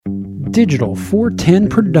Digital 410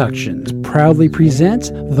 Productions proudly presents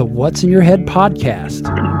the What's in Your Head podcast.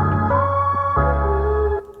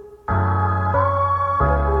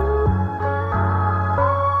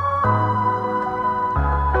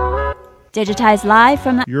 Digitized live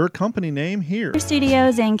from the Your company name here.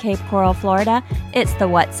 studios in Cape Coral, Florida. It's the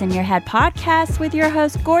What's in Your Head podcast with your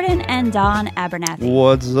hosts Gordon and Don Abernathy.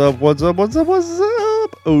 What's up?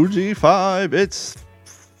 OG5. It's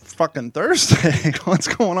fucking Thursday. What's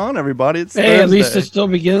going on, everybody? It's Hey, Thursday. at least it still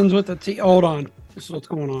begins with the T. Hold on. This is what's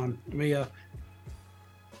going on. Let me,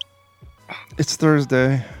 It's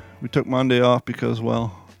Thursday. We took Monday off because,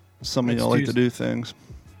 well, some of That's y'all like to Tuesday. do things.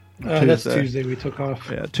 that's Tuesday we took off.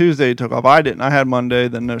 Yeah, Tuesday took off. I didn't. I had Monday,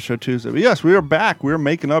 then no show Tuesday. But yes, we are back. We're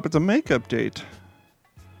making up. It's a makeup date.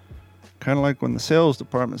 Kind of like when the sales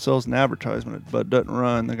department sells an advertisement, but doesn't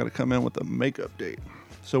run. They got to come in with a makeup date.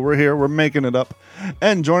 So we're here. We're making it up.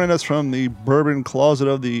 And joining us from the bourbon closet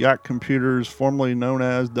of the Yak Computers, formerly known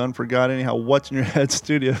as Done Forgot Anyhow, What's in Your Head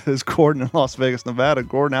studio, is Gordon in Las Vegas, Nevada.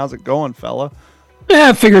 Gordon, how's it going, fella? Yeah,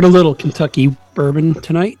 I figured a little Kentucky bourbon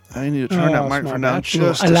tonight. I need to turn that microphone down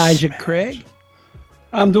just a Elijah smidge. Craig.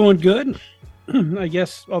 I'm doing good. I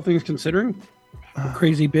guess, all things considering. We're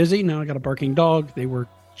crazy busy. Now I got a barking dog. They were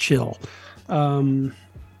chill.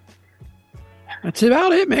 That's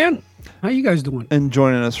about it, man. How you guys doing? And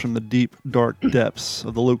joining us from the deep, dark depths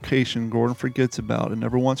of the location Gordon forgets about and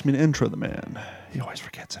never wants me to intro the man. He always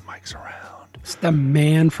forgets that Mike's around. It's the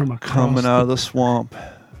man from across. Coming out of the swamp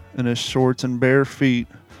in his shorts and bare feet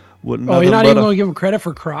with Oh, you're not nothing, even but going to give him credit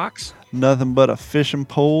for Crocs? nothing but a fishing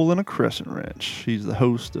pole and a crescent wrench. He's the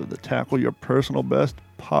host of the Tackle Your Personal Best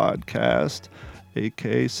podcast,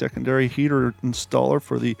 aka secondary heater installer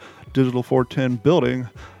for the Digital 410 building,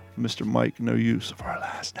 Mr. Mike No Use of our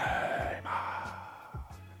last name.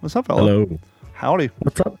 What's up, fella? Hello. Howdy.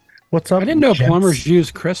 What's up? I didn't know gents? plumbers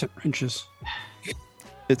use crescent wrenches.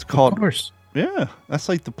 It's Of called, course. yeah, that's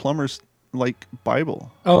like the plumber's like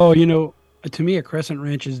Bible. Oh, to me, a crescent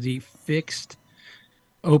wrench is the fixed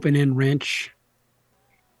open-end wrench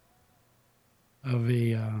of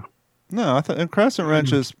a... No, I thought a crescent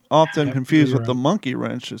wrench is often Yeah, confused you're with the monkey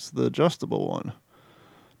wrench. It's the adjustable one,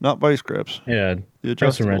 not vice grips. Yeah, The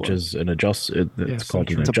crescent adjustable wrench one. is an adjust. It's Yeah, called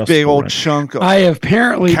so an It's a adjustable big old wrench. chunk of I have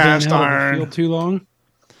apparently Cast been out iron. of the field too long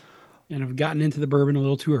and have gotten into the bourbon a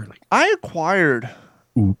little too early. I acquired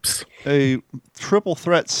Oops. a triple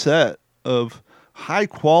threat set of high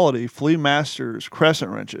quality Flea Masters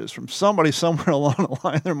crescent wrenches from somebody somewhere along the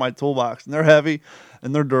line. They're in my toolbox, and they're heavy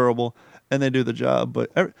and they're durable and they do the job.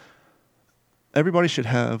 But everybody should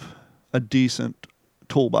have a decent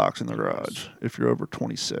toolbox in the garage if you're over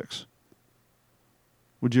 26.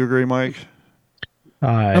 Would you agree, Mike?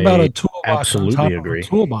 I How about a toolbox absolutely on top agree. of a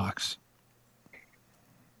toolbox?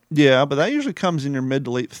 Yeah, but that usually comes in your mid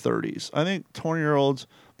to late 30s. I think 20-year-olds,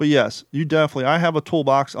 but yes, you definitely. I have a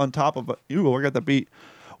toolbox on top of it. Ooh, I got the beat.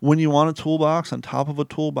 When you want a toolbox on top of a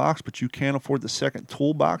toolbox, but you can't afford the second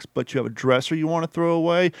toolbox, but you have a dresser you want to throw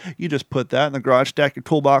away, you just put that in the garage, stack your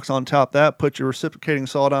toolbox on top of that, put your reciprocating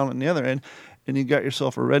saw down on the other end, and you got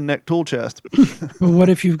yourself a redneck tool chest. But what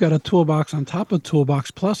if you've got a toolbox on top of a toolbox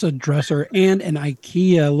plus a dresser and an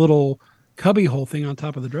IKEA little cubby hole thing on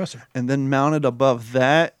top of the dresser? And then mounted above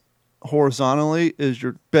that horizontally is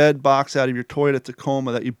your bed box out of your Toyota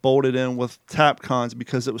Tacoma that you bolted in with Tapcons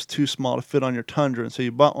because it was too small to fit on your Tundra. And so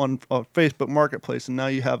you bought one on Facebook Marketplace, and now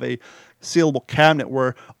you have a sealable cabinet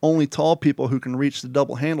where only tall people who can reach the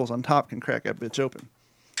double handles on top can crack that bitch open.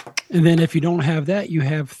 And then if you don't have that, you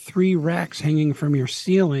have 3 racks hanging from your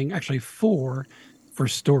ceiling, actually 4, for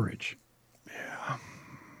storage.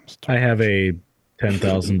 I have a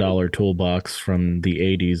 $10,000 toolbox from the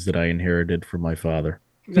 '80s that I inherited from my father.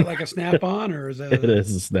 Is that like a snap-on or is that... It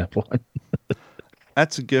is a Snap-on.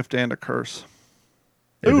 That's a gift and a curse.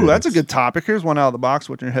 It Ooh, that's a is. good topic. Here's one out of the box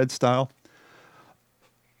with your head style.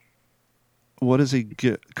 What is a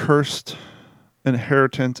cursed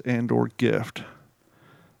inheritance and or gift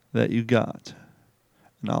that you got?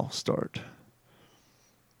 And I'll start.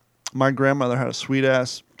 My grandmother had a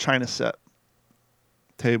sweet-ass china set.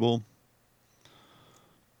 Table,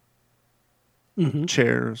 Mhm.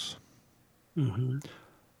 chairs, Mhm.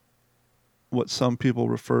 what some people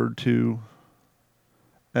referred to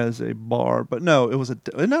as a bar. But no, it was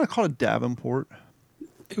isn't that called a Davenport?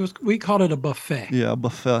 We called it a buffet. Yeah, a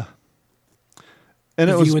buffet. And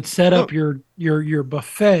it 'Cause was you would set up your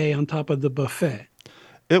buffet on top of the buffet.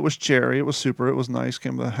 It was cherry. It was super. It was nice.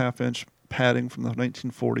 Came with a 1/2-inch padding from the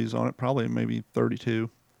 1940s on it, probably maybe 32.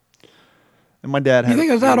 And my dad had. You think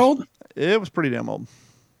it was that old? It was pretty damn old.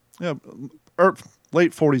 Yeah,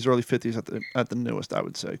 late 40s, early 50s at the newest, I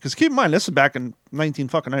would say. Because keep in mind, this is back in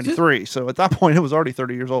 1993, so at that point, it was already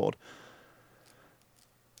 30 years old.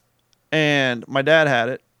 And my dad had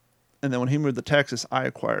it, and then when he moved to Texas, I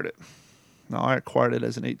acquired it. Now, I acquired it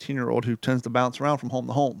as an 18-year-old who tends to bounce around from home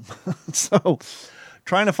to home. So,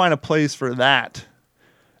 trying to find a place for that,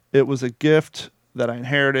 it was a gift that I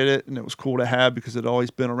inherited it, and it was cool to have because it had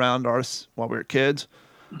always been around us while we were kids.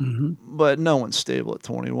 Mm-hmm. But no one's stable at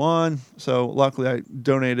 21. So, luckily, I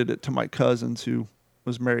donated it to my cousins who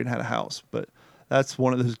was married and had a house. But that's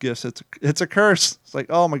one of those gifts. It's a curse. It's like,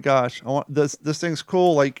 oh my gosh, I want this thing's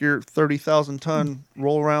cool, like your 30,000-ton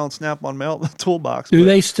roll around Snap-on melt toolbox. Do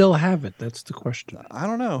they still have it? That's the question. I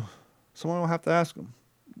don't know. Someone will have to ask them.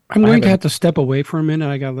 I'm going to have to step away for a minute.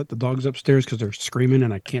 I got to let the dogs upstairs because they're screaming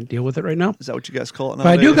and I can't deal with it right now. Is that what you guys call it? But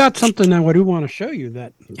I do got something I do want to show you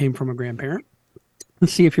that came from a grandparent.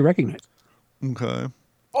 Let's see if you recognize it. Okay.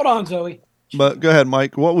 Hold on, Zoe. But go ahead,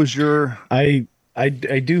 Mike. What was your... I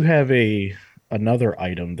do have another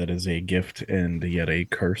item that is a gift and yet a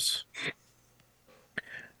curse.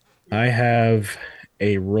 I have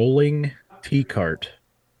a rolling tea cart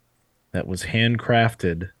that was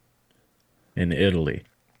handcrafted in Italy.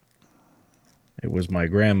 It was my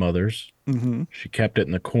grandmother's. Mm-hmm. She kept it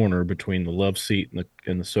in the corner between the love seat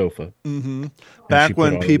and the sofa. Mm-hmm. Back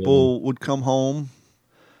when people would come home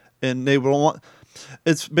and they would want...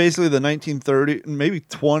 It's basically the 1930s, maybe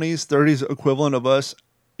 20s, 30s equivalent of us,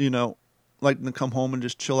 like to come home and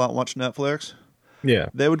just chill out and watch Netflix. Yeah.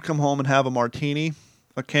 They would come home and have a martini,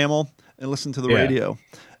 a Camel, and listen to the radio.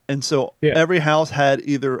 And so every house had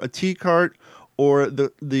either a tea cart or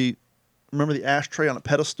the remember the ashtray on a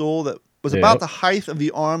pedestal that was about the height of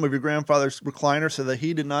the arm of your grandfather's recliner so that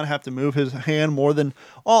he did not have to move his hand more than,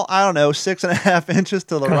 6.5 inches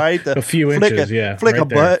to the right. A few inches, Flick right a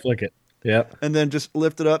butt. Flick it. Yep. And then just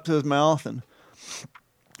lift it up to his mouth. And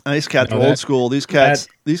these cats are old school. These cats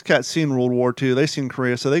seen World War II. They seen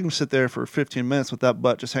Korea, so they can sit there for 15 minutes with that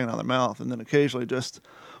butt just hanging out of their mouth, and then occasionally just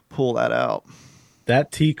pull that out.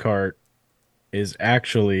 That tea cart is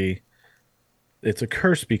actually, it's a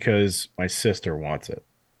curse because my sister wants it,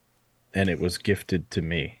 and it was gifted to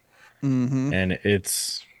me. Mm-hmm. And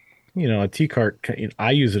it's, a tea cart.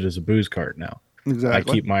 I use it as a booze cart now.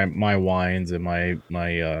 Exactly. I keep my wines and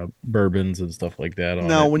my bourbons and stuff like that on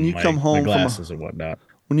now, it, when you come home, my glasses and whatnot.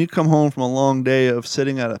 When you come home from a long day of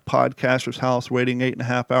sitting at a podcaster's house waiting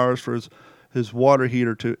 8.5 hours for his water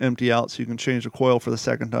heater to empty out so you can change the coil for the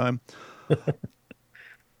second time.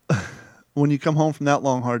 When you come home from that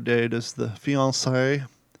long, hard day, does the fiancée,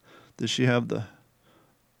 does she have the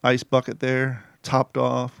ice bucket there topped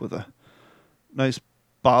off with a nice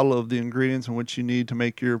bottle of the ingredients in which you need to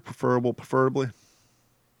make your preferably?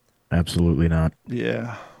 Absolutely not.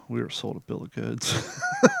 Yeah, we were sold a bill of goods.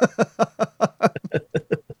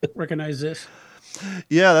 Recognize this?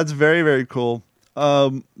 Yeah, that's very, very cool.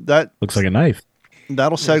 That looks like a knife.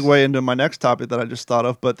 That'll segue into my next topic that I just thought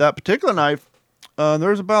of. But that particular knife,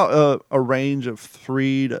 there's about a range of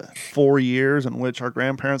 3 to 4 years in which our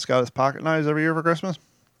grandparents got us pocket knives every year for Christmas.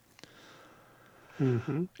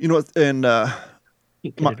 Mm-hmm. And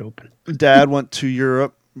get it open. Dad went to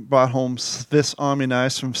Europe, brought home Swiss Army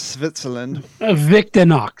knives from Switzerland. A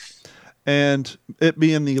Victorinox. And it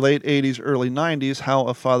being the late 80s, early 90s, how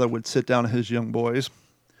a father would sit down with his young boys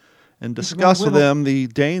and discuss with them the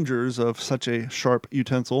dangers of such a sharp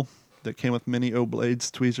utensil that came with many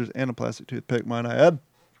O-blades, tweezers, and a plastic toothpick, might I add.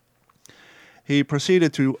 He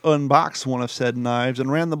proceeded to unbox one of said knives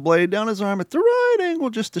and ran the blade down his arm at the right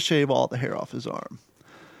angle just to shave all the hair off his arm.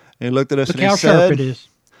 And he looked at us and he said, "Look how sharp it is.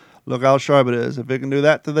 Look how sharp it is. If it can do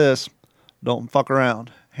that to this, don't fuck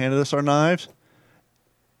around." Handed us our knives,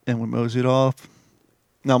 and we moseyed off.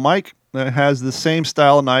 Now, Mike has the same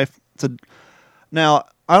style of knife. Now,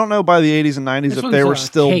 I don't know by the 80s and 90s if they were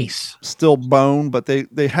still bone, but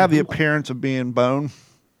they have the appearance of being bone.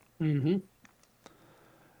 Mm-hmm.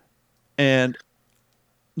 And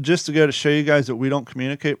just to go to show you guys that we don't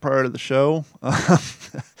communicate prior to the show,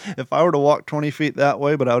 if I were to walk 20 feet that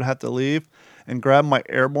way, but I would have to leave and grab my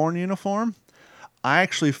airborne uniform, I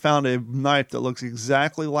actually found a knife that looks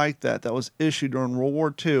exactly like that was issued during World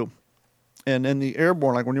War II. And in the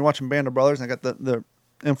airborne, like when you're watching Band of Brothers and I got the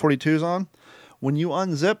M42s on, when you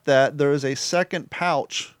unzip that, there is a second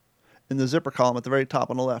pouch in the zipper column at the very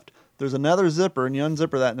top on the left. There's another zipper, and you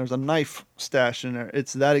unzipper that, and there's a knife stashed in there.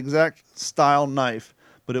 It's that exact style knife,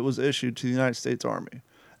 but it was issued to the United States Army,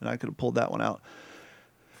 and I could have pulled that one out.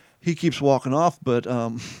 He keeps walking off, but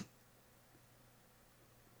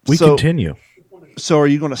we continue. So, are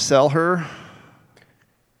you going to sell her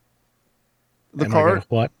the cart?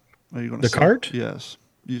 What? Are you going to cart? Yes.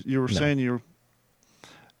 You were saying you're.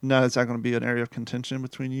 Now, is that going to be an area of contention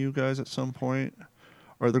between you guys at some point?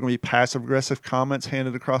 Or are there going to be passive-aggressive comments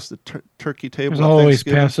handed across the turkey table? There's always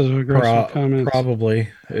passive-aggressive comments. Probably.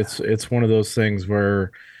 It's one of those things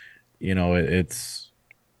where, it's...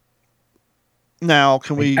 Now,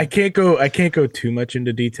 can we... I can't go too much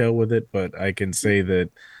into detail with it, but I can say that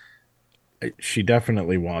she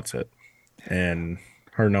definitely wants it. And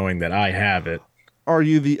her knowing that I have it. Are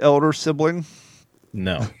you the elder sibling?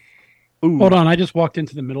 No. Ooh. Hold on, I just walked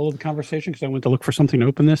into the middle of the conversation because I went to look for something to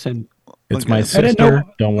open this, and it's my sister.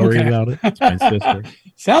 Don't worry about it. It's my sister.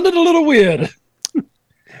 Sounded a little weird.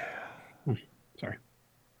 Sorry.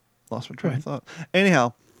 Lost my train of thought.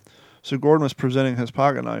 Anyhow, so Gordon was presenting his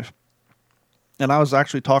pocket knife, and I was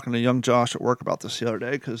actually talking to young Josh at work about this the other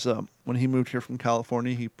day because when he moved here from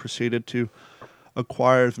California, he proceeded to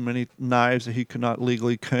acquire as many knives that he could not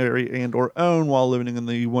legally carry and or own while living in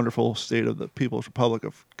the wonderful state of the People's Republic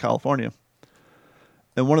of California.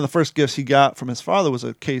 And one of the first gifts he got from his father was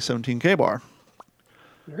a K-17 K-bar.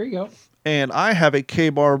 There you go. And I have a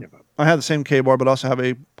K-bar. I have the same K-bar, but also have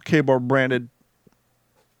a K-bar branded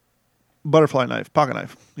butterfly knife, pocket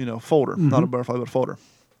knife, folder. Mm-hmm. Not a butterfly, but a folder.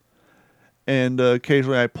 And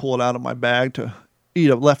occasionally I pull it out of my bag to eat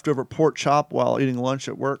a leftover pork chop while eating lunch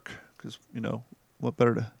at work because, what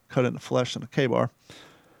better to cut into flesh than a K-bar?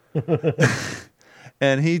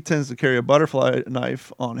 And he tends to carry a butterfly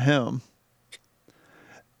knife on him.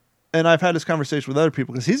 And I've had this conversation with other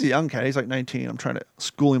people because he's a young cat. He's like 19. I'm trying to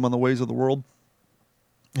school him on the ways of the world.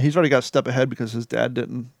 He's already got a step ahead because his dad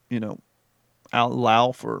didn't,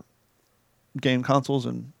 allow for game consoles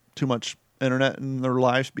and too much internet in their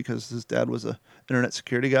lives because his dad was a internet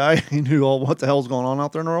security guy. He knew all what the hell's going on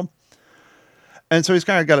out there in the world. And so he's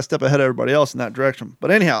kind of got a step ahead of everybody else in that direction.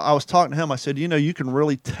 But anyhow, I was talking to him. I said, you can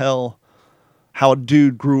really tell how a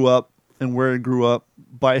dude grew up and where he grew up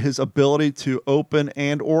by his ability to open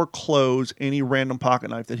and or close any random pocket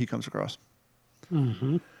knife that he comes across.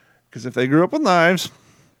 Mm-hmm. Because if they grew up with knives,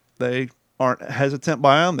 they aren't hesitant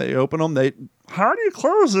by them. They open them. How do you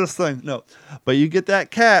close this thing? No. But you get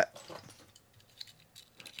that cat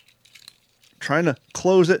trying to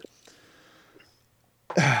close it.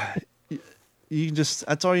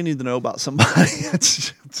 That's all you need to know about somebody.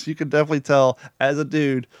 You can definitely tell as a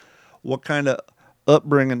dude what kind of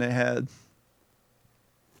upbringing they had.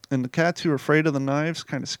 And the cats who are afraid of the knives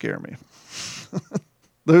kind of scare me.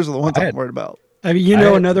 Those are the ones I'm worried about. I mean,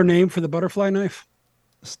 another name for the butterfly knife?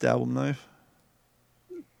 A stab 'em knife.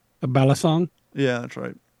 A balisong? Yeah, that's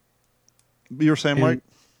right. You were saying, Mike?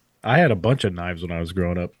 I had a bunch of knives when I was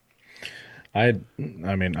growing up. I don't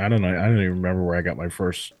know. I don't even remember where I got my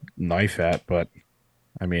first knife at, but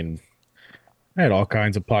I had all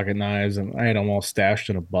kinds of pocket knives, and I had them all stashed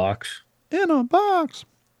in a box. In a box.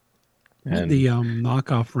 And the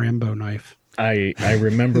knockoff Rambo knife. I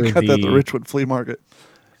remember got that at the Richwood Flea Market.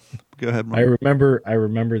 Go ahead, Mike. I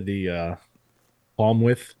remember the palm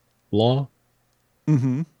width law.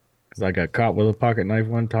 Mm-hmm. Because I got caught with a pocket knife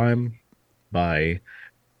one time by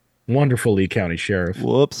wonderful Lee County Sheriff.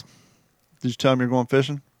 Whoops. Did you tell him you're going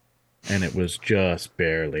fishing? And it was just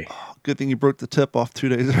barely. Oh, good thing you broke the tip off 2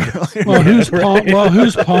 days earlier. Well,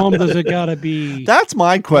 whose palm does it got to be? That's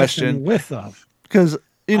my question. Width of? Because,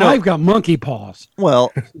 I've got monkey paws.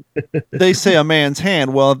 Well, they say a man's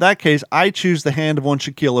hand. Well, in that case, I choose the hand of one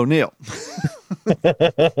Shaquille O'Neal.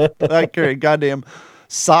 I carry a goddamn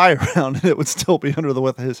sigh around and it would still be under the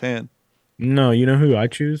width of his hand. No, you know who I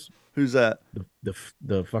choose? Who's that?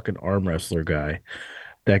 The fucking arm wrestler guy.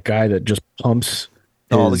 That guy that just pumps.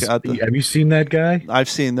 Have you seen that guy? I've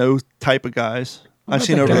seen those type of guys. I've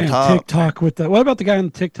seen over the top. TikTok what about the guy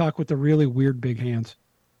on TikTok with the really weird big hands?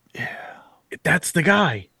 Yeah. That's the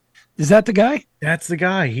guy. Is that the guy? That's the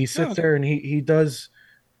guy. He sits there and he does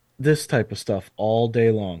this type of stuff all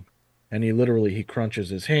day long. And he crunches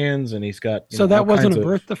his hands and he's got... So that wasn't a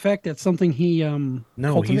birth defect? That's something he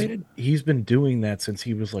cultivated? He's been doing that since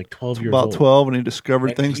he was like 12 years old. About 12 and he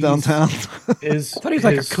discovered things downtown. I thought he was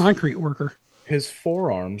like a concrete worker. His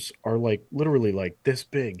forearms are like literally like this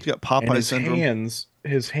big. He's got Popeye syndrome.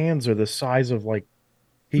 His hands are the size of like...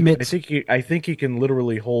 I think he can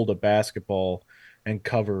literally hold a basketball and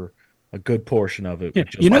cover a good portion of it.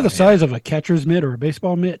 Yeah. Size of a catcher's mitt or a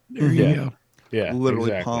baseball mitt? There you go. Yeah,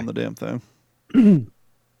 literally exactly. palm the damn thing.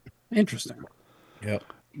 Interesting. Yep.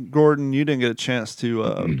 Gordon, you didn't get a chance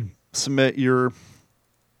to submit your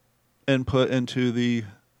input into the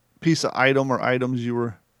piece of item or items you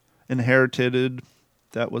were inherited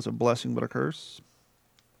that was a blessing but a curse.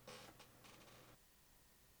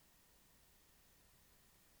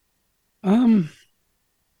 Blessing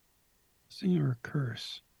or a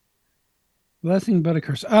curse? Blessing but a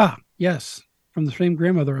curse. Yes. from the same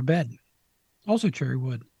grandmother a bed, also cherry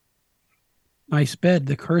wood. Nice bed.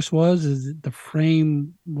 The curse is that the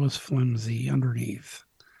frame was flimsy underneath.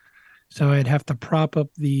 So I'd have to prop up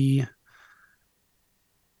the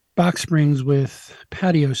box springs with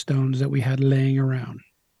patio stones that we had laying around.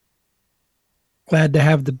 Glad to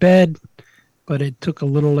have the bed, but it took a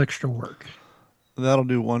little extra work. That'll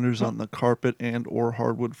do wonders on the carpet and or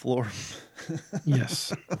hardwood floor.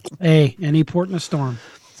 Yes. Hey, any port in a storm.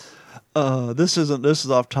 This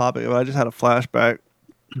is off topic, but I just had a flashback.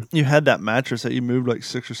 You had that mattress that you moved like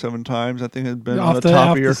 6 or 7 times. I think it had been on the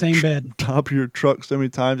top of your same bed. Top of your truck so many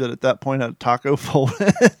times that at that point had a taco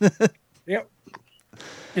folded. Yep.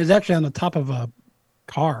 It was actually on the top of a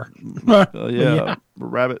car. Yeah, a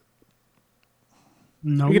rabbit.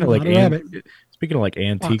 No, Speaking of not a rabbit. Speaking of like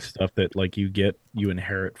antique stuff that like you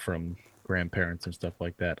inherit from grandparents and stuff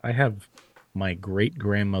like that. I have my great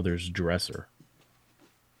grandmother's dresser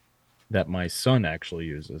that my son actually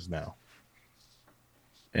uses now.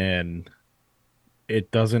 And it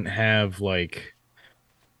doesn't have like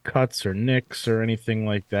cuts or nicks or anything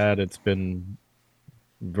like that. It's been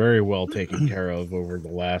very well taken care of over the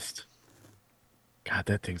last. God,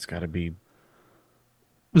 that thing's got to be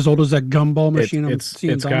as old as that gumball machine.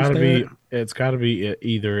 It's got to be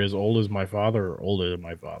either as old as my father or older than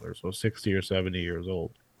my father. So 60 or 70 years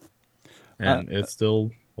old, and it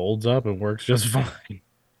still holds up and works just fine.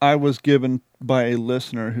 I was given by a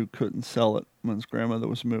listener who couldn't sell it when his grandmother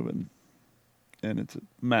was moving. And it's a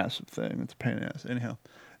massive thing. It's a pain in the ass. Anyhow,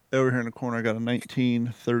 over here in the corner, I got a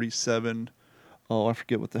 1937. Oh, I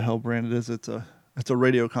forget what the hell brand it is. It's a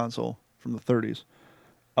radio console from the 30s.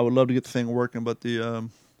 I would love to get the thing working, but the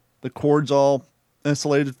cords all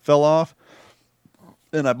insulated fell off.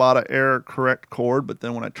 And I bought an error correct cord, but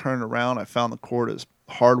then when I turned around, I found the cord is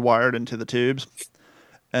hardwired into the tubes.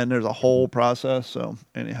 And there's a whole process. So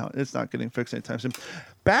anyhow, it's not getting fixed anytime soon.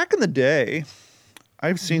 Back in the day,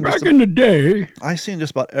 I've seen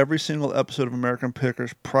just about every single episode of American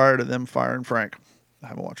Pickers prior to them firing Frank. I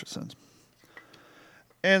haven't watched it since.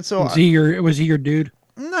 And so was he your dude?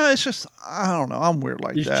 No, it's just I don't know. I'm weird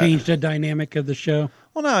like that. Just changed the dynamic of the show.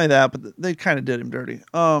 Well, not only that, but they kind of did him dirty.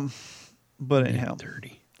 But anyhow,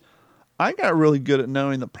 dirty. I got really good at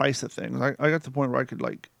knowing the price of things. I got to the point where I could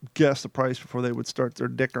like guess the price before they would start their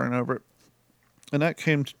dickering over it. And that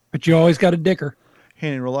came. But you always got a dicker.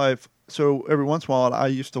 Handy in real life. So every once in a while, I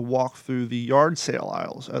used to walk through the yard sale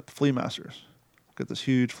aisles at the Flea Masters. Got this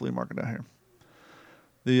huge flea market down here.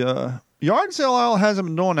 The yard sale aisle hasn't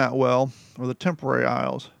been doing that well, or the temporary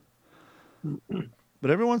aisles.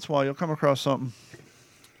 But every once in a while, you'll come across something.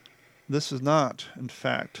 This is not, in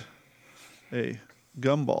fact, a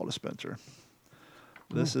gumball dispenser.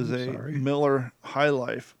 This is a Miller High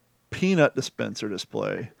Life peanut dispenser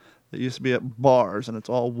display that used to be at bars, and it's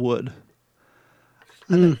all wood.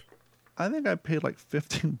 I think I paid like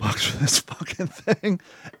 $15 for this fucking thing,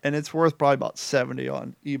 and it's worth probably about $70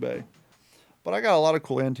 on eBay. But I got a lot of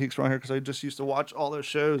cool antiques around here because I just used to watch all those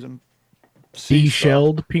shows and see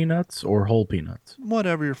shelled peanuts or whole peanuts,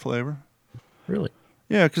 whatever your flavor. Really?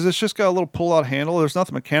 Yeah, because it's just got a little pull-out handle. There's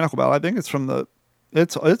nothing mechanical about it. I think it's from the.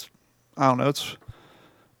 It's I don't know.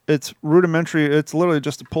 It's rudimentary. It's literally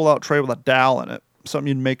just a pull-out tray with a dowel in it. Something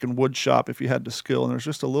you'd make in wood shop if you had the skill. And there's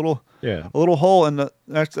just a little hole in the.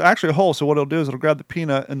 Actually a hole. So what it'll do is it'll grab the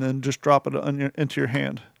peanut and then just drop it into your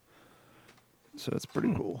hand. So it's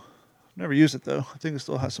pretty cool. Never used it though. I think it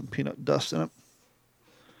still has some peanut dust in it.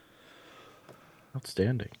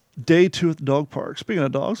 Outstanding. Day 2 at the dog park. Speaking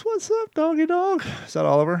of dogs, what's up, doggy dog? Is that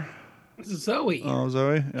Oliver? This is Zoe. Oh,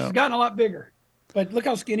 Zoe. Yeah. She's gotten a lot bigger, but look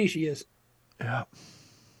how skinny she is. Yeah.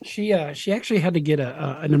 She actually had to get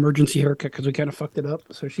an emergency haircut because we kind of fucked it up.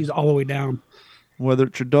 So she's all the way down. Whether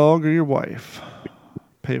it's your dog or your wife,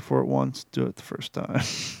 pay for it once, do it the first time.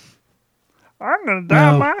 I'm gonna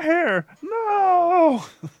dye my hair. No.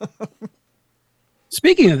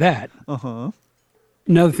 Speaking of that, Uh-huh.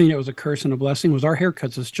 Another thing that was a curse and a blessing was our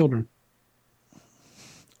haircuts as children.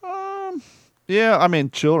 Yeah, I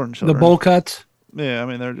mean children. The bowl cuts. Yeah, I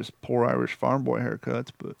mean they're just poor Irish farm boy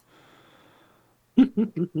haircuts, but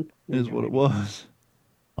is what it was.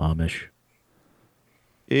 Amish.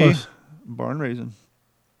 Barn raising.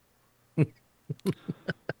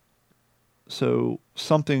 So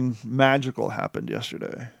something magical happened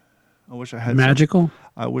yesterday. I wish I had magical.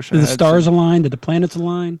 I wish did the stars align? Did the planets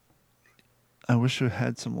align? I wish I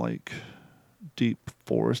had some like deep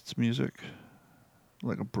forests music,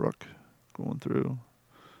 like a brook going through,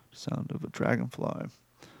 sound of a dragonfly.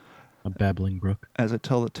 A babbling brook. As I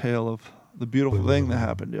tell the tale of the beautiful thing that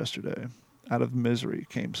happened yesterday, out of misery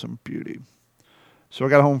came some beauty. So I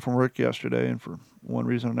got home from work yesterday, and for one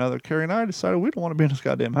reason or another, Carrie and I decided we don't want to be in this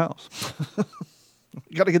goddamn house.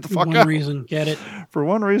 We got to get the fuck out. One reason, get it. For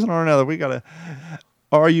one reason or another, we got to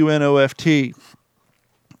RUNOFT.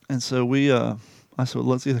 And so I said,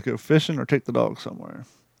 let's either go fishing or take the dog somewhere.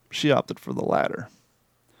 She opted for the latter.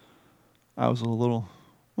 I was a little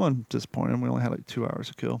disappointed. We only had like 2 hours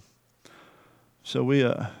to kill. So we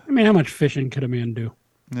I mean, how much fishing could a man do?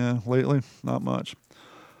 yeah, lately, not much.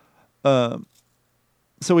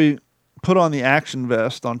 So we put on the action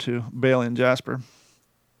vest onto Bailey and Jasper.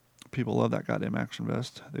 People love that goddamn action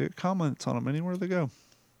vest. They get comments on them anywhere they go.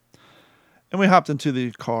 And we hopped into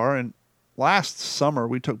the car, and last summer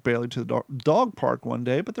we took Bailey to the dog park one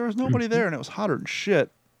day, but there was nobody there, and it was hotter than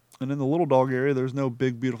shit. And in the little dog area, there's no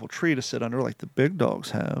big, beautiful tree to sit under like the big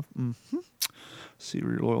dogs have. Mm-hmm. See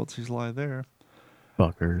where your loyalties lie there.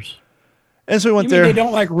 Fuckers. And so we went You mean there. they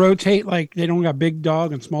don't like rotate, like they don't got big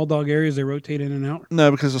dog and small dog areas. They rotate in and out.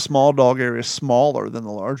 No, because the small dog area is smaller than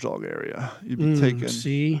the large dog area. You'd be taking.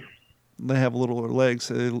 See, They have littler legs,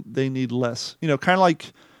 so they need less. You know, kind of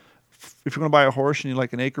like if you're going to buy a horse, you need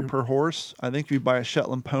like an acre per horse. I think if you buy a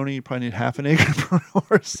Shetland pony, you probably need half an acre per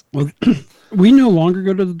horse. well, we no longer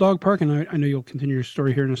go to the dog park, and I know you'll continue your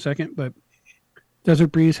story here in a second, but Desert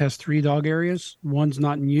Breeze has 3 dog areas. One's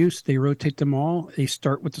not in use. They rotate them all. They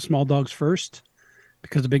start with the small dogs first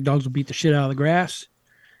because the big dogs will beat the shit out of the grass.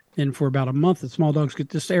 Then for about a month, the small dogs get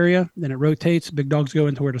this area. Then it rotates. Big dogs go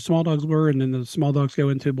into where the small dogs were, and then the small dogs go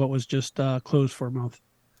into what was just closed for a month.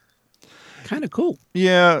 Kind of cool.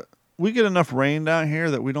 Yeah, we get enough rain down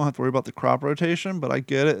here that we don't have to worry about the crop rotation, but I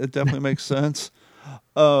get it. It definitely makes sense.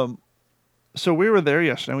 So we were there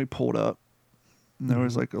yesterday, and we pulled up, and there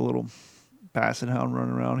was like a little basset hound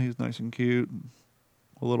running around. He was nice and cute. And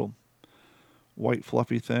a little white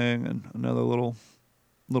fluffy thing, and another little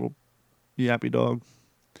yappy dog.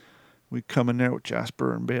 We come in there with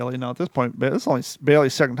Jasper and Bailey. Now, at this point, this is only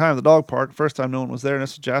Bailey's second time at the dog park. First time no one was there, and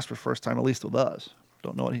this is Jasper's first time, at least with us.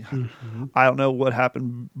 Don't know I don't know what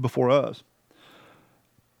happened before us.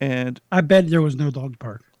 And I bet there was no dog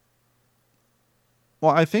park.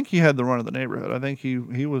 well, I think he had the run of the neighborhood. I think he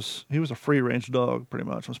was a free range dog pretty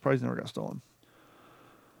much. I'm surprised he never got stolen.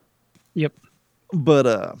 Yep.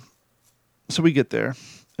 But so we get there.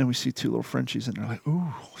 And we see 2 little Frenchies, and they're like,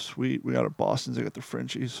 ooh, sweet. We got our Bostons. They got their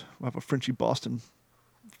Frenchies. We have a Frenchie Boston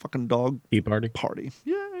fucking dog Tea party. party.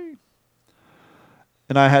 Yay.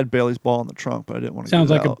 And I had Bailey's ball in the trunk, but I didn't want to Sounds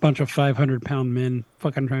get like it a out. bunch of 500-pound men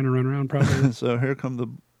fucking trying to run around, probably. So here come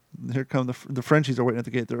the Frenchies are waiting at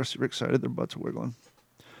the gate. They're super excited. Their butts are wiggling.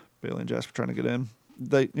 Bailey and Jasper trying to get in.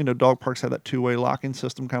 They, dog parks have that 2-way locking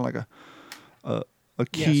system, kind of like a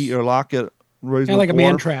key Yes. or lock it. Kind of like a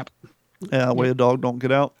man trap. Yeah, that way the dog don't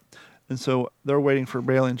get out. And so they're waiting for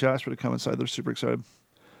Bailey and Jasper to come inside. They're super excited.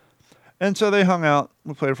 And so they hung out.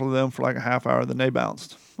 We played for them for like a half hour. Then they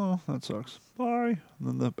bounced. Oh, that sucks. Bye. And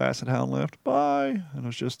then the Basset Hound left. Bye. And it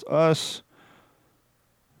was just us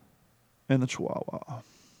and the Chihuahua.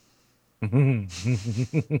 A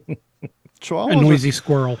noisy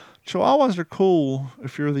squirrel. Chihuahuas are cool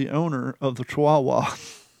if you're the owner of the Chihuahua.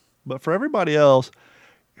 But for everybody else,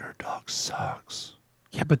 your dog sucks.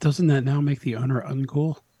 Yeah, but doesn't that now make the owner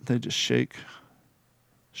uncool? They just shake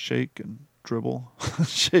and dribble,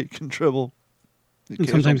 shake and dribble. And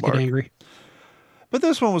sometimes get angry. But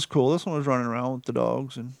this one was cool. This one was running around with the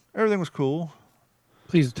dogs, and everything was cool.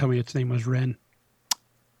 Please tell me its name was Ren.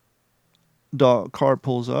 Dog car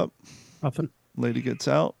pulls up. Nothing. Lady gets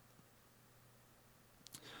out,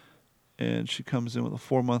 and she comes in with a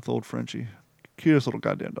 4-month-old Frenchie. Cutest little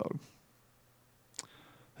goddamn dog.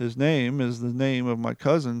 His name is the name of my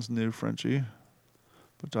cousin's new Frenchie,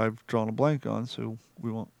 which I've drawn a blank on, so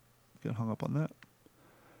we won't get hung up on that.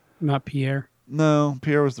 Not Pierre. No,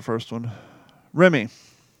 Pierre was the first one. Remy.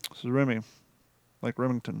 This is Remy, like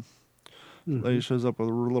Remington. Mm-hmm. Lady shows up with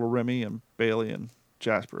a little Remy, and Bailey and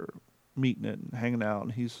Jasper meeting it and hanging out,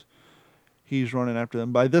 and he's running after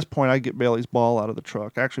them. By this point, I get Bailey's ball out of the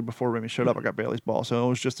truck. Actually, before Remy showed up, I got Bailey's ball. So it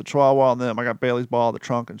was just a Chihuahua and them. I got Bailey's ball out of the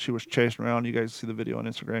trunk, and she was chasing around. You guys see the video on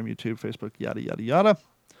Instagram, YouTube, Facebook, yada, yada, yada.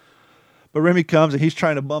 But Remy comes, and he's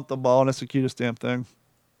trying to bump the ball, and it's the cutest damn thing.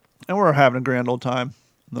 And we're having a grand old time.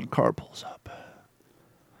 And then a car pulls up.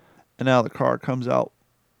 And now the car comes out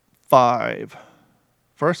 5.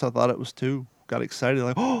 First, I thought it was 2. Got excited,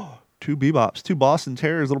 like, oh, 2 Bebops, 2 Boston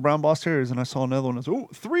Terriers, little brown Boston Terriers. And I saw another one. I was,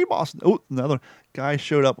 3 Boston. Oh, another guy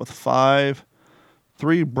showed up with 5,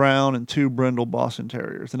 3 brown and 2 brindle Boston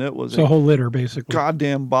Terriers. And it was a whole litter, basically.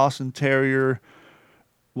 Goddamn Boston Terrier,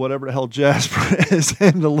 whatever the hell Jasper is,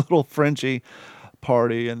 and the little Frenchie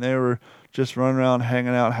party. And they were just running around,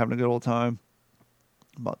 hanging out, having a good old time.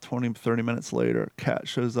 About 20, 30 minutes later, a cat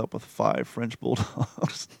shows up with 5 French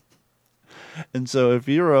bulldogs. And so if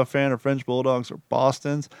you're a fan of French bulldogs or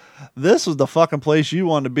Bostons, this was the fucking place you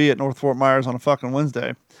wanted to be at North Fort Myers on a fucking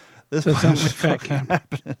Wednesday. This That sounds was like fat fucking cat.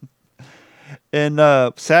 happening. And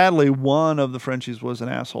sadly, one of the Frenchies was an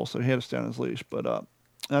asshole, so he had to stay on his leash. But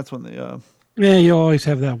that's when the Yeah, you always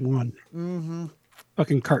have that one. Mm-hmm.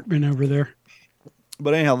 Fucking Cartman over there.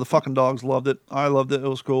 But anyhow, the fucking dogs loved it. I loved it. It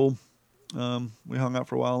was cool. We hung out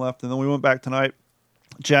for a while and left, and then we went back tonight.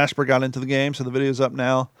 Jasper got into the game, so the video's up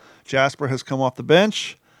now. Jasper has come off the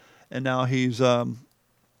bench, and now he's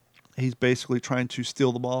basically trying to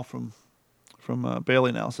steal the ball from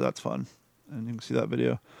Bailey now, so that's fun. And you can see that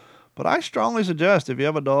video. But I strongly suggest if you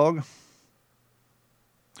have a dog,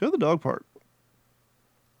 go to the dog park.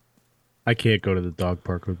 I can't go to the dog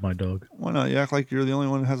park with my dog. Why not? You act like you're the only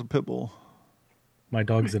one who has a pit bull. My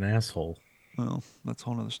dog's an asshole. Well, that's a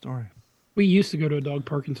whole other story. We used to go to a dog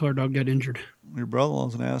park until our dog got injured. Your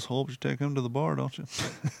brother-in-law's an asshole, but you take him to the bar, don't you?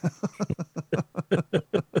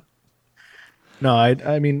 No,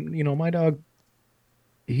 I mean, you know, my dog,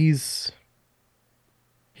 he's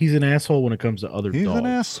an asshole when it comes to other He's dogs. an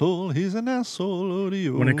asshole. He's an asshole. Oh,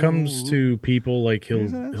 you. When it comes to people, like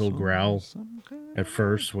He's an he'll asshole. growl at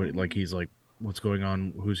first, like he's like, "What's going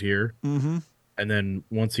on? Who's here?" Mm-hmm. And then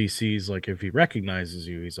once he sees, like, if he recognizes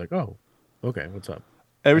you, he's like, "Oh, okay, what's up?"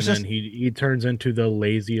 Ever And since, then he turns into the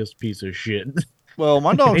laziest piece of shit. well,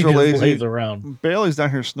 my He dogs are just lazy. lays around. Bailey's down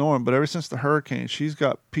here snoring, but ever since the hurricane, she's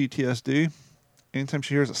got PTSD. Anytime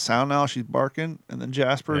she hears a sound now, she's barking. And then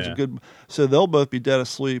Jasper is a Yeah. good. So they'll both be dead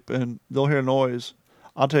asleep, and they'll hear noise.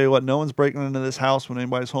 I'll tell you what, no one's breaking into this house when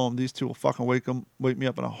anybody's home. These two will fucking wake me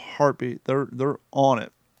up in a heartbeat. They're on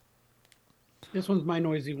it. This one's my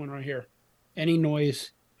noisy one right here. Any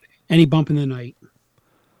noise, any bump in the night,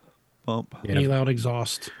 Bump. Yeah. any loud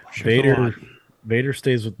exhaust. Shares a lot. Vader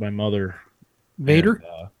stays with my mother. Vader?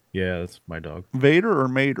 And, yeah, that's my dog. Vader or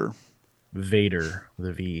Mater? Vader,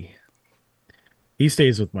 the V. He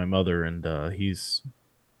stays with my mother, and he's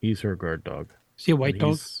her guard dog. Is he a white And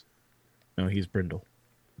dog? No, he's Brindle.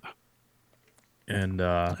 And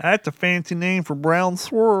That's a fancy name for brown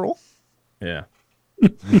swirl. yeah,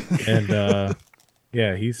 and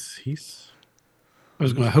yeah, he's I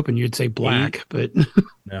was hoping you'd say black, but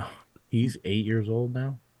no, he's 8 years old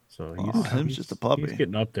now, so Oh, him's just a puppy. He's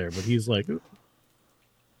getting up there, but he's like, "Oop."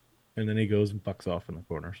 And then he goes and fucks off in the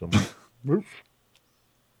corner somewhere.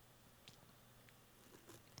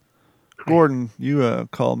 Gordon, you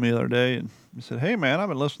called me the other day and you said, "Hey man, I've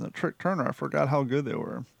been listening to Trick Turner. I forgot how good they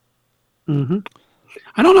were." hmm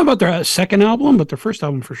I don't know about their second album, but their first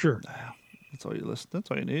album for sure. That's all you listen. That's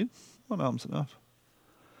all you need. One album's enough.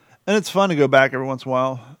 And it's fun to go back every once in a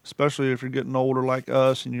while, especially if you're getting older like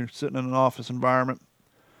us and you're sitting in an office environment.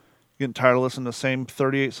 Getting tired of listening to the same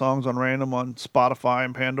 38 songs on random on Spotify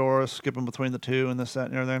and Pandora, skipping between the two and this, that,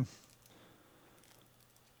 and everything.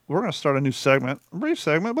 We're going to start a new segment, a brief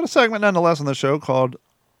segment, but a segment nonetheless on the show called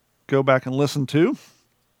Go Back and Listen To.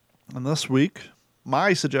 And this week,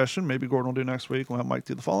 my suggestion, maybe Gordon will do next week, we'll have Mike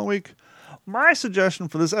do the following week. My suggestion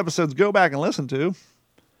for this episode is Go Back and Listen To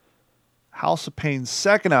House of Pain's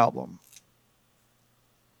second album.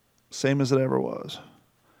 Same as it ever was.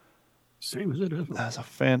 Same as it is. That's a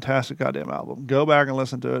fantastic goddamn album. Go back and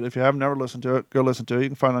listen to it. If you have never listened to it, go listen to it. You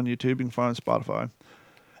can find it on YouTube. You can find it on Spotify.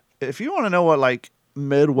 If you want to know what like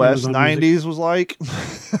Midwest Amazon 90s was like,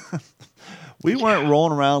 we weren't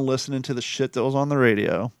rolling around listening to the shit that was on the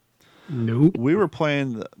radio. Nope. We were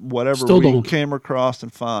playing whatever Still we don't. came across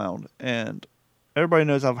and found. And everybody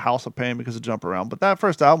knows I have House of Pain because of Jump Around. But that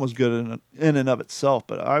first album was good in and of itself.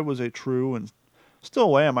 But I was a true and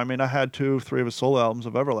still am. I mean, I had 2 or 3 of his solo albums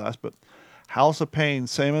of Everlast, but House of Pain,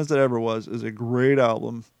 same as it ever was, is a great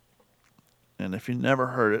album. And if you never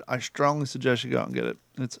heard it, I strongly suggest you go out and get it.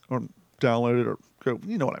 Or download it or go,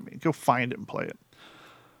 you know what I mean. Go find it and play it.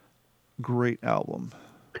 Great album.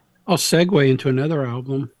 I'll segue into another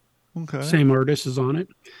album. Okay. Same artist is on it.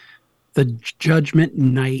 The Judgment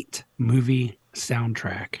Night movie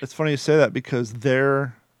soundtrack. It's funny you say that because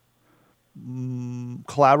their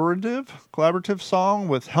collaborative song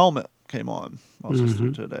with Helmet came on. I was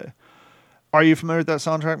listening to today. Are you familiar with that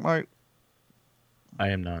soundtrack, Mike? I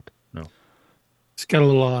am not. No. It's got a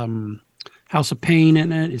little House of Pain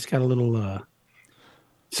in it. It's got a little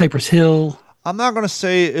Cypress Hill. I'm not going to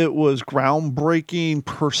say it was groundbreaking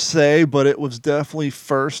per se, but it was definitely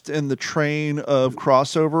first in the train of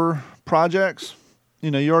crossover projects.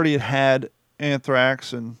 You know, you already had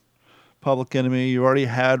Anthrax and Public Enemy. You already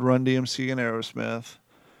had Run DMC and Aerosmith.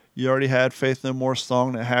 You already had Faith No More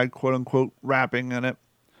song that had quote-unquote rapping in it.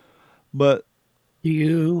 But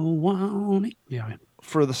You want it. Yeah.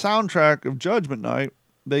 for the soundtrack of Judgment Night,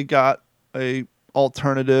 they got a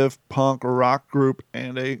alternative punk or rock group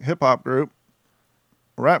and a hip hop group,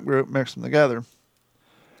 rap group, mixed them together.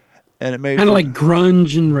 And it made kind of like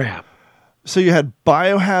grunge and rap. So you had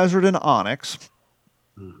Biohazard and Onyx,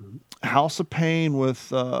 House of Pain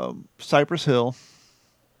with Cypress Hill.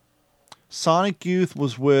 Sonic Youth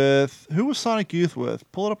was with... Who was Sonic Youth with?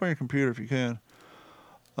 Pull it up on your computer if you can.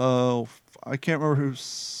 I can't remember who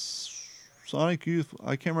Sonic Youth...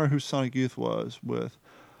 I can't remember who Sonic Youth was with.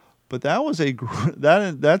 But that was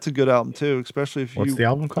that's a good album too, especially if What's the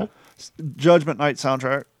album called? Judgment Night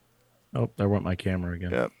soundtrack. Oh, there went my camera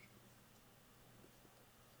again. Yep.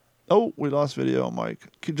 Oh, we lost video on Mike.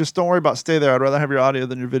 Just don't worry about stay there. I'd rather have your audio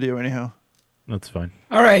than your video anyhow. That's fine.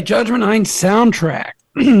 All right, Judgment Night soundtrack.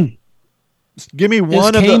 Give me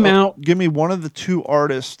one Give me one of the two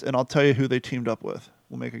artists, and I'll tell you who they teamed up with.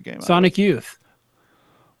 We'll make a game out of it. Sonic Youth.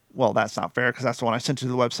 Well, that's not fair because that's the one I sent you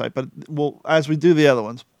to the website. But as we do the other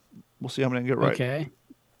ones, we'll see how many I get right. Okay.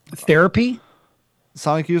 Therapy?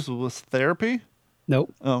 Sonic Youth was Therapy?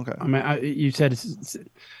 Nope. Oh, okay. I mean, you said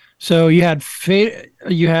so. You had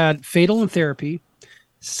Fatal and Therapy,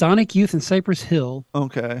 Sonic Youth and Cypress Hill.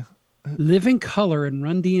 Okay. Living Color and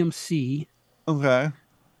Run DMC. Okay.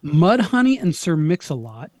 Mudhoney and Sir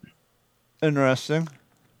Mix-a-Lot. Interesting.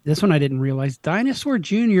 This one I didn't realize. Dinosaur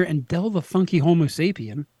Jr. and Del the Funky Homo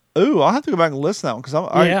Sapien. Ooh, I'll have to go back and listen to that one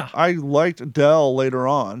because I liked Del later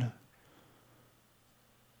on.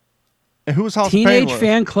 And who was House of Pain Teenage with?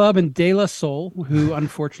 Fan Club and De La Soul, who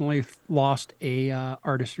unfortunately lost a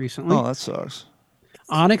artist recently. Oh, that sucks.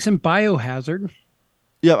 Onyx and Biohazard.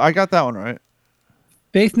 Yeah, I got that one right.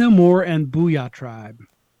 Faith No More and Booyah Tribe.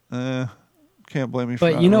 Can't blame me for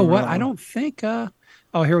But not you know remembering what? that I one. don't think.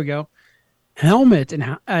 Oh, here we go. Helmet and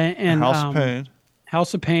House of Pain.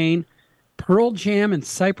 House of Pain, Pearl Jam and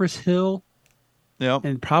Cypress Hill, Yep.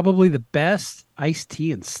 and probably the best,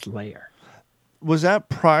 Ice-T and Slayer. Was that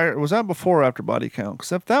prior? Was that before or after Body Count?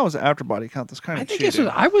 Because if that was after Body Count, that's kind I of think cheating.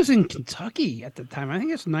 I was in Kentucky at the time. I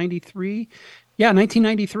think it's 93. Yeah,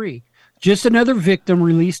 1993. Just Another Victim,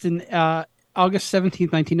 released in August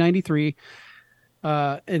 17th, 1993.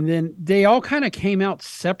 And then they all kind of came out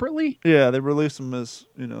separately. Yeah, they released them as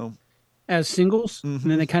singles, and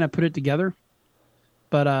then they kind of put it together.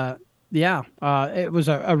 But it was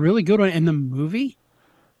a really good one. And the movie,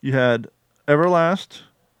 you had Everlast,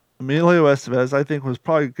 Emilio Estevez, I think was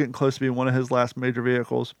probably getting close to being one of his last major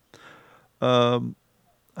vehicles. Cuba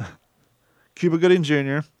Gooding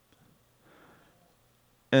Jr.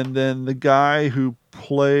 And then the guy who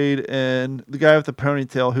played in the guy with the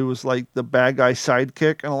ponytail, who was like the bad guy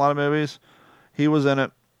sidekick in a lot of movies, he was in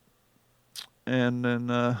it. And then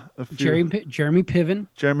Jeremy Piven.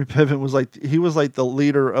 Jeremy Piven was like the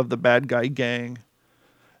leader of the bad guy gang.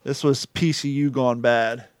 This was PCU gone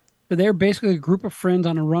bad. But they're basically a group of friends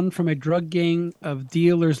on a run from a drug gang of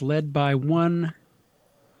dealers led by one.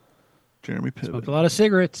 Jeremy Piven. Smoked a lot of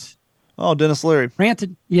cigarettes. Oh, Dennis Leary.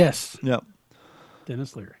 Ranted. Yes. Yep.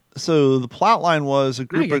 Dennis Leary. So the plot line was I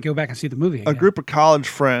gotta go back and see the movie again. A group of college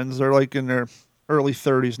friends. They're like in their early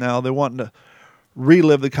 30s now. They're wanting to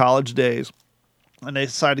relive the college days. And they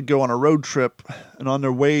decide to go on a road trip. And on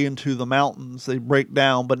their way into the mountains, they break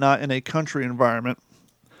down, but not in a country environment.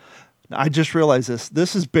 I just realized this.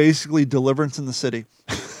 This is basically Deliverance in the City.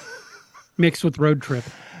 Mixed with Road Trip.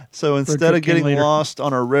 So instead of getting lost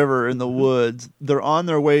on a river in the woods, they're on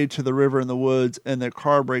their way to the river in the woods, and their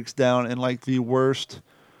car breaks down in like the worst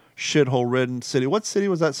shithole-ridden city. What city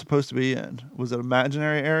was that supposed to be in? Was it an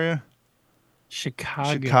imaginary area?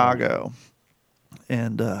 Chicago.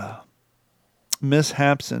 And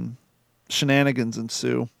mishaps and shenanigans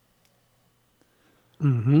ensue.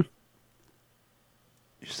 Mm-hmm.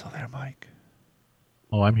 You still there, Mike?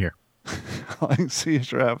 Oh, I'm here. I can see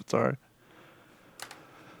your avatar.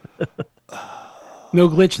 No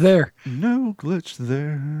glitch there. No glitch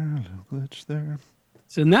there. No glitch there.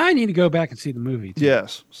 So now I need to go back and see the movie, too.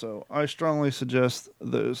 Yes. So I strongly suggest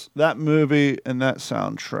that movie and that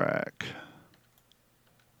soundtrack.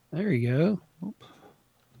 There you go.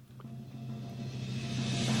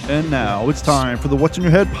 And now it's time for the What's in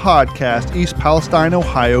Your Head podcast, East Palestine,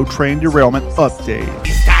 Ohio train derailment update.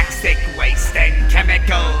 These toxic waste and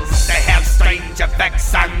chemicals, they have strange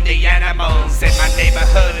effects on the animals in my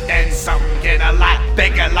neighborhood, and some get a lot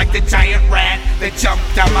bigger, like the giant rat that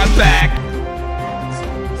jumped on my back.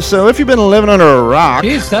 So if you've been living under a rock...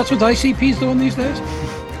 Jeez, that's what ICP's doing these days?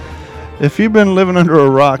 If you've been living under a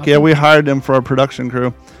rock, yeah, we hired them for our production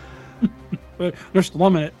crew. But they're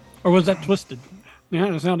slumming it. Or was that Twisted? Yeah,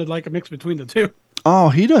 it sounded like a mix between the two. Oh,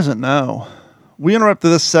 he doesn't know. We interrupted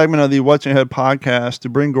this segment of the What's in Your Head podcast to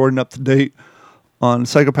bring Gordon up to date on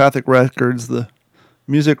Psychopathic Records, the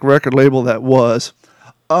music record label that was.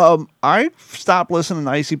 I stopped listening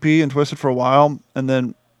to ICP and Twisted for a while, and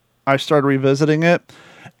then I started revisiting it.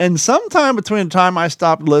 And sometime between the time I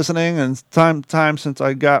stopped listening and time since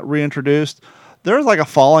I got reintroduced, there was like a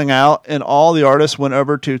falling out, and all the artists went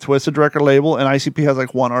over to Twisted record label, and ICP has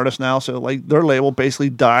like one artist now, so like their label basically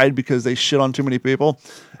died because they shit on too many people.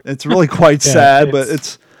 It's really quite sad, but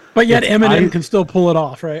it's yet Eminem can still pull it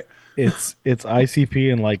off, right? It's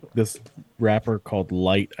ICP and like this rapper called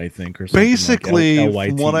Light, I think, or something. Basically, like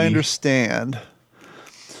from what I understand,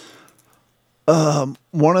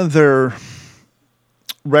 one of their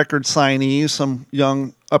record signees, some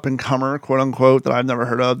young up and comer, quote unquote, that I've never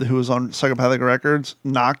heard of, who was on Psychopathic Records,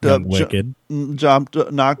 knocked up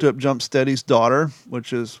Jump Steady's daughter,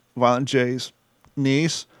 which is Violent J's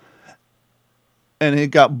niece, and he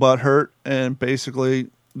got butthurt, and basically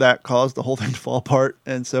that caused the whole thing to fall apart.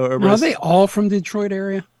 And so are they all from the Detroit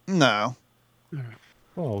area? No,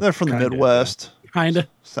 well, they're from the Midwest, kinda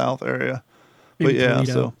South area. Maybe But yeah,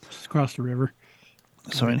 Toledo, so just across the river.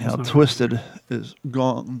 So anyhow, Twisted is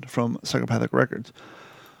gone from Psychopathic Records.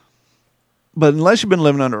 But unless you've been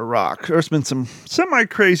living under a rock, there's been some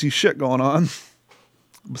semi-crazy shit going on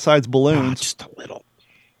besides balloons. Just a little.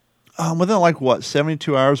 Within like,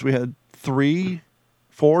 72 hours, we had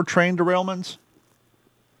 4 train derailments?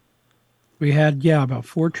 We had, about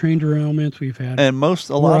 4 train derailments. We've had and a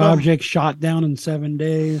 4 lot of objects shot down in 7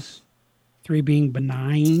 days, 3 being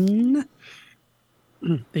benign,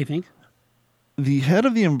 they think. The head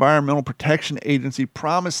of the Environmental Protection Agency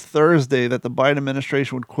promised Thursday that the Biden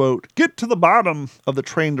administration would, quote, get to the bottom of the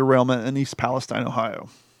train derailment in East Palestine, Ohio.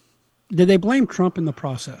 Did they blame Trump in the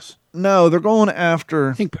process? No, they're going after...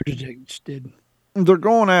 I think Buttigieg did. They're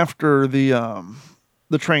going after the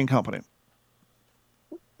train company.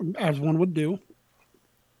 As one would do.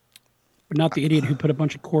 But not the idiot who put a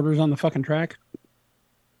bunch of quarters on the fucking track.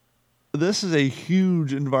 This is a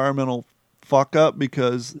huge environmental fuck up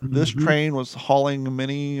because this train was hauling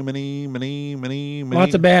many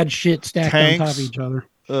lots of bad shit stacked on top of each other.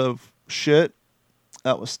 Of shit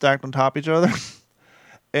that was stacked on top of each other.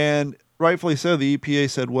 And rightfully so, the EPA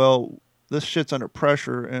said, well, this shit's under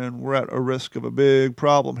pressure and we're at a risk of a big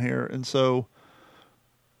problem here. And so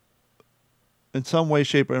in some way,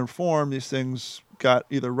 shape, or form, these things got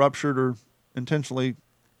either ruptured or intentionally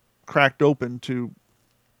cracked open to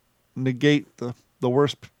negate the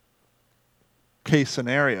worst case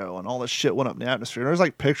scenario, and all this shit went up in the atmosphere. There's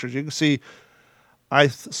like pictures you can see. I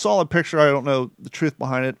saw a picture. I don't know the truth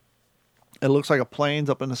behind it. It looks like a plane's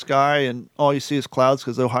up in the sky, and all you see is clouds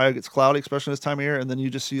because Ohio gets cloudy, especially this time of year. And then you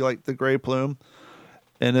just see like the gray plume,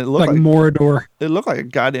 and it looked like Mordor. It looked like a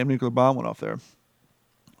goddamn nuclear bomb went off there.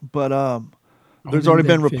 But there's already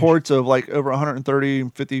been reports of like over 130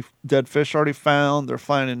 and 50 dead fish already found. They're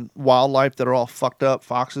finding wildlife that are all fucked up,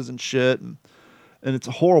 foxes and shit, and it's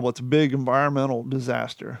horrible. It's a big environmental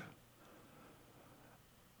disaster.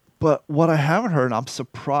 But what I haven't heard, and I'm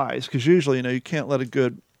surprised, because usually, you can't let a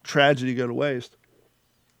good tragedy go to waste.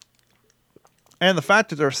 And the fact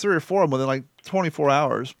that there's 3 or 4 of them within like 24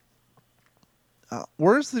 hours.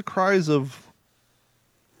 Where's the cries of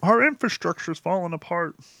our infrastructure's falling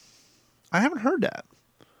apart? I haven't heard that.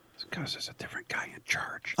 It's because there's a different guy in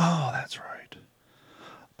charge. Oh, that's right.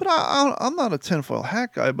 But I'm not a tinfoil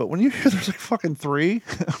hat guy, but when you hear there's like fucking 3,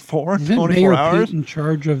 4, Isn't 24 Mayor hours. Pete in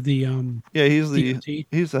charge of the yeah, he's DOT?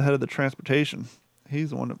 he's the head of the transportation. He's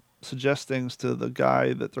the one that suggests things to the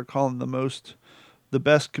guy that they're calling the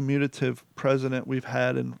best commutative president we've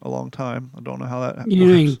had in a long time. I don't know how that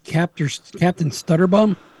works. Captain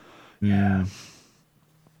Stutterbum? Yeah.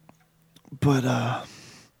 But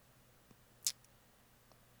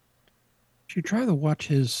Should you try to watch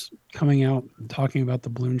his coming out and talking about the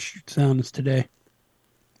balloon shoot sounds today?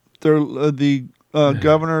 they're the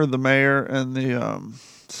governor, the mayor, and the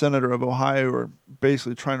senator of Ohio are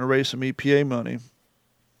basically trying to raise some EPA money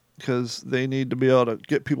because they need to be able to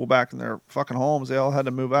get people back in their fucking homes. They all had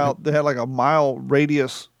to move out. They had like a mile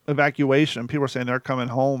radius evacuation. People are saying they're coming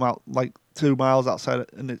home out like 2 miles outside,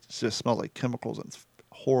 and it just smells like chemicals and it's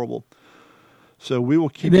horrible. So we will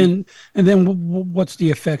keep. And then what's the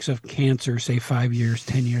effects of cancer, say 5 years,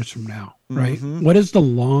 10 years from now, right? Mm-hmm. What is the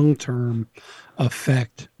long-term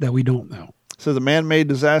effect that we don't know? So the man-made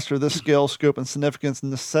disaster of this scale, scope, and significance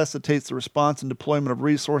necessitates the response and deployment of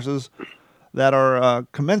resources that are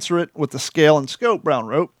commensurate with the scale and scope, Brown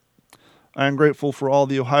wrote. I am grateful for all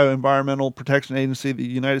the Ohio Environmental Protection Agency, the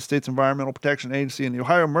United States Environmental Protection Agency, and the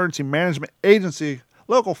Ohio Emergency Management Agency,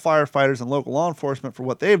 local firefighters, and local law enforcement for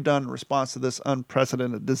what they've done in response to this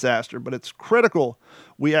unprecedented disaster. But it's critical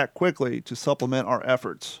we act quickly to supplement our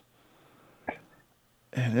efforts.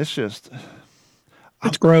 And it's just,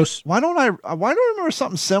 It's gross. why do I remember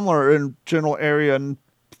something similar in general area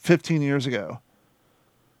 15 years ago?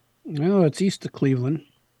 No, it's east of Cleveland.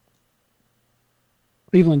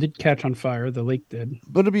 Cleveland did catch on fire. The lake did.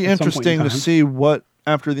 But it'd be At some point in interesting to time. see what,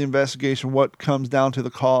 after the investigation, what comes down to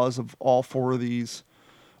the cause of all four of these.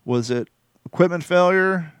 Was it equipment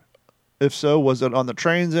failure? If so, was it on the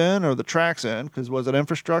train's end or the track's end? Because was it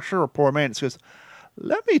infrastructure or poor maintenance? Because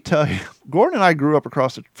let me tell you, Gordon and I grew up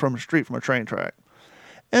across from a street from a train track.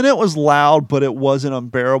 And it was loud, but it wasn't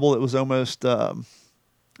unbearable. It was almost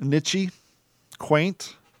nichey,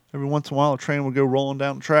 quaint. Every once in a while, a train would go rolling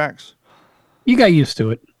down the tracks. You got used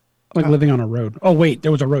to it, like living on a road. Oh wait,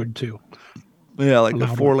 there was a road too. Yeah, like the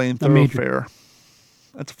loud 4-lane one. A major- thoroughfare.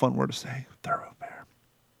 That's a fun word to say, thoroughfare.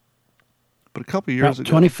 But a couple years Route ago,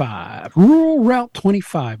 25, rural Route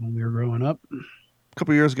 25 when we were growing up. a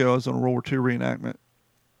couple years ago, I was on a World War II reenactment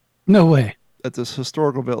No way. at this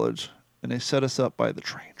historical village, and they set us up by the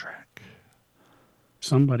train track.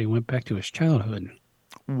 Somebody went back to his childhood.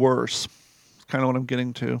 Worse. It's kind of what I'm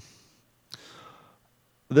getting to.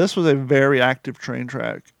 This was a very active train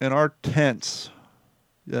track, and our tents,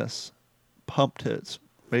 yes, pump tents,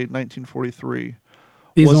 made in 1943.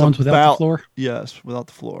 These are was the ones without the about- floor? Yes, without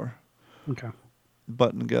the floor, Okay.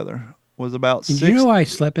 buttoned together. Was about Did 6. you know I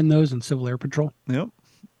slept in those in Civil Air Patrol? Yep.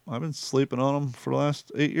 I've been sleeping on them for the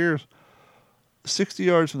last 8 years. 60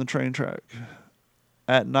 yards from the train track.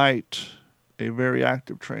 At night, a very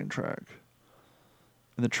active train track.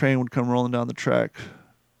 And the train would come rolling down the track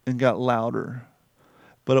and got louder.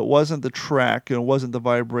 But it wasn't the track and it wasn't the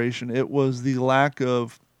vibration. It was the lack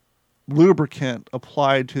of lubricant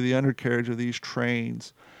applied to the undercarriage of these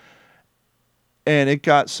trains. And it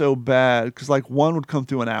got so bad because like one would come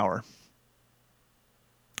through an hour.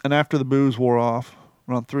 And after the booze wore off,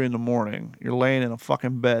 around 3 a.m, you're laying in a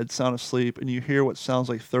fucking bed, sound asleep, and you hear what sounds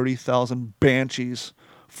like 30,000 banshees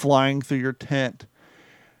flying through your tent.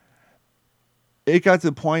 It got to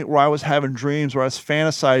the point where I was having dreams where I was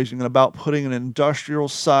fantasizing about putting an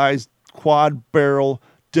industrial-sized quad-barrel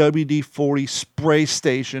WD-40 spray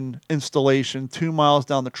station installation 2 miles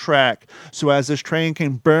down the track. So as this train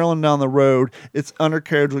came barreling down the road, its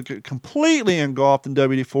undercarriage would get completely engulfed in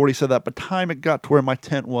WD-40 so that by the time it got to where my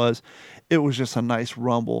tent was, it was just a nice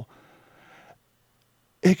rumble.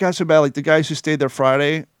 It got so bad, like the guys who stayed there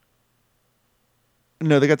Friday,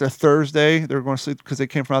 no, they got there Thursday. They were going to sleep because they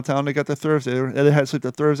came from out of town. They got there Thursday. They had to sleep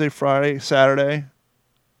there Thursday, Friday, Saturday,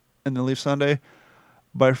 and then leave Sunday.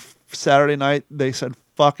 By Saturday night, they said,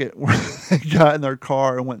 fuck it. They got in their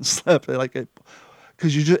car and went and slept.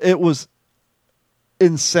 Because it was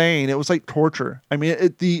insane. It was like torture. I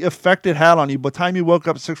mean, the effect it had on you. By the time you woke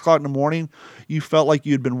up at 6 o'clock in the morning, you felt like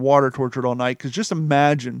you had been water tortured all night. Because just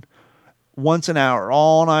imagine once an hour,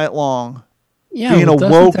 all night long. Yeah, being well,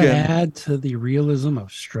 doesn't awoken. that add to the realism of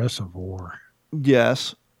stress of war?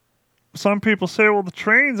 Yes. Some people say, well, the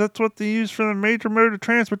trains, that's what they use for the major mode of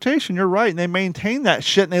transportation. You're right. And they maintained that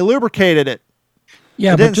shit and they lubricated it.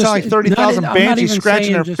 Yeah, It but didn't just, sound like 30,000 I'm not banshees even scratching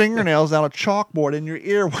saying their just- fingernails down a chalkboard in your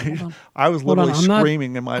ear. on. I was Hold on, literally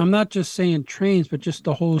screaming in my... I'm not just saying trains, but just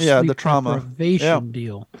the whole Yeah, sleep the trauma. deprivation Yeah.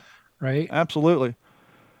 deal, right? Absolutely.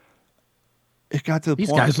 It got to the These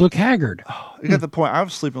point... guys look haggard. It got to the point I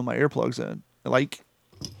was sleeping with my earplugs in. Like,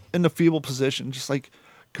 in the feeble position. Just like,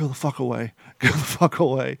 go the fuck away. Go the fuck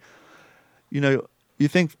away. You know, you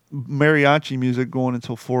think mariachi music going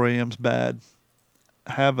until 4 a.m. is bad.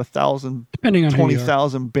 Have Depending on who you are.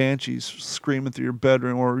 20,000 banshees screaming through your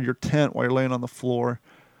bedroom or your tent while you're laying on the floor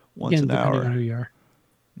once Again, an depending hour. on who you are.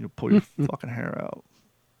 You'll pull your fucking hair out.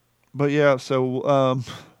 But yeah, so Don's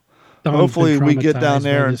been hopefully we get down traumatized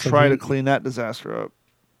there by and this try to event. clean that disaster up.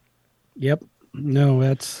 Yep. No,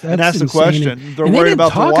 that's And that's the insane. question. They're And they worried didn't about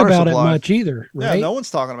the talk water about supply. it much either, right? Yeah, no one's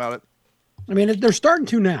talking about it. I mean, they're starting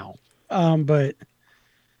to now, but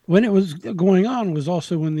when it was going on was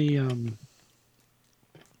also when the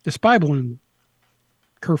spy balloon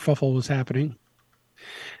kerfuffle was happening.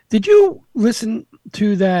 Did you listen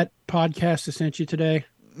to that podcast I sent you today?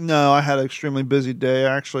 No, I had an extremely busy day.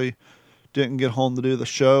 I actually didn't get home to do the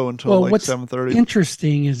show until like what's 7:30.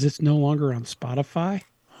 interesting is it's no longer on Spotify.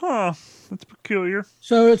 Huh, that's peculiar.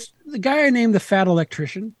 So it's the guy I named the Fat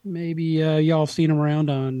Electrician. Maybe y'all have seen him around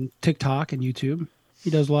on TikTok and YouTube. He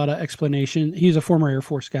does a lot of explanation. He's a former Air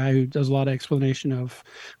Force guy who does a lot of explanation of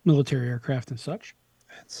military aircraft and such.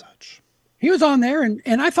 And such. He was on there, and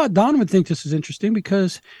I thought Don would think this is interesting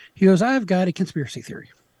because he goes, I've got a conspiracy theory.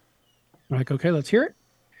 I'm like, okay, let's hear it.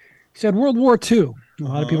 He said World War II. A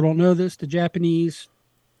lot of people don't know this. The Japanese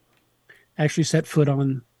actually set foot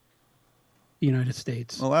on the United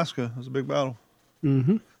States. Alaska was a big battle.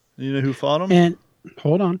 Mm-hmm. You know who fought them? And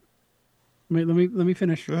hold on. Let me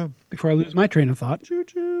finish before I lose my train of thought.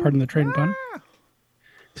 Pardon the train pun.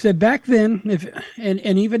 Said back then,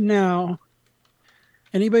 and even now,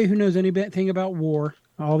 anybody who knows anything about war,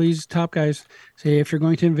 all these top guys say if you're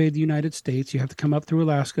going to invade the United States, you have to come up through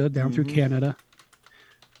Alaska, down through Canada,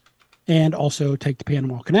 and also take the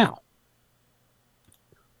Panama Canal.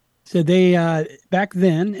 So they back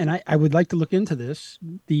then, and I would like to look into this.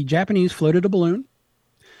 The Japanese floated a balloon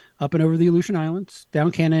up and over the Aleutian Islands,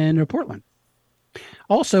 down Canada into Portland.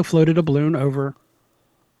 Also floated a balloon over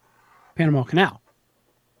Panama Canal.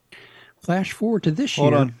 Flash forward to this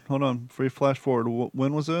year. Hold on. Before you flash forward,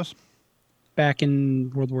 when was this? Back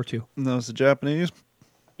in World War II. No, it's the Japanese?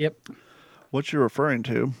 Yep. What you're referring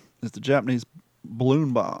to is the Japanese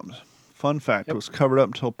balloon bombs. Fun fact, It was covered up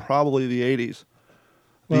until probably the 80s.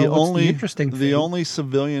 The only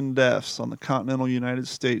civilian deaths on the continental United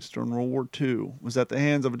States during World War II was at the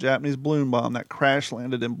hands of a Japanese balloon bomb that crash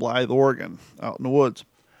landed in Blythe, Oregon, out in the woods.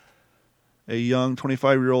 A young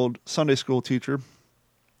 25-year-old Sunday school teacher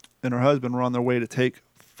and her husband were on their way to take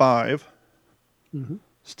 5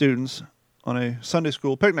 students on a Sunday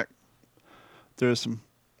school picnic. There's some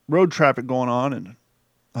road traffic going on, and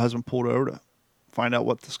the husband pulled over to find out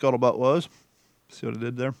what the scuttlebutt was. See what it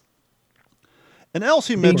did there. And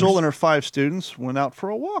Elsie Mitchell and her 5 students went out for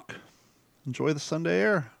a walk. Enjoy the Sunday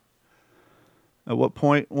air. At what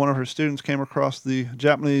point, one of her students came across the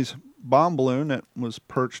Japanese bomb balloon that was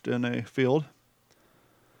perched in a field.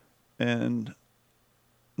 And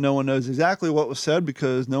no one knows exactly what was said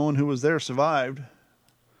because no one who was there survived.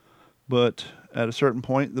 But at a certain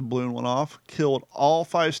point, the balloon went off, killed all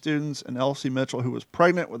 5 students and Elsie Mitchell, who was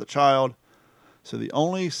pregnant with a child. So the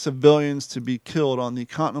only civilians to be killed on the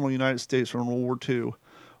continental United States from World War II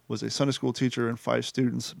was a Sunday school teacher and 5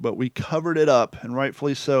 students. But we covered it up, and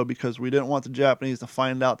rightfully so, because we didn't want the Japanese to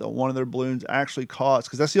find out that one of their balloons actually caused,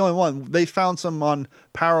 because that's the only one. They found some on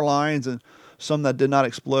power lines and some that did not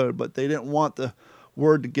explode, but they didn't want the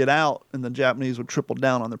word to get out, and the Japanese would triple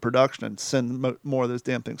down on their production and send more of those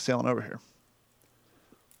damn things sailing over here.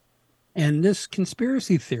 And this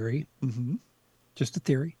conspiracy theory, just a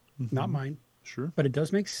theory, not mine, sure, but it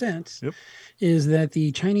does make sense, is that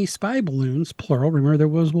the Chinese spy balloons, plural, remember there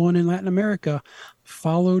was one in Latin America,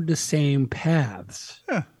 followed the same paths.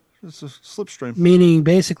 Yeah, it's a slipstream. Meaning,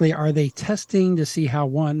 basically, are they testing to see how,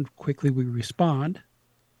 one, quickly we respond,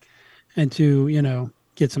 and to,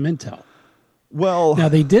 get some intel? Well, now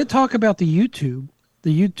they did talk about the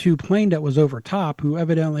U-2 plane that was over top, who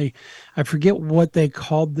evidently, I forget what they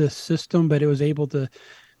called this system, but it was able to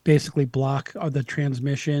basically block the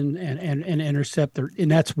transmission and intercept and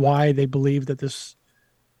that's why they believe that this,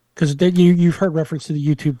 because you've heard reference to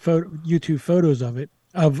the YouTube photos of it,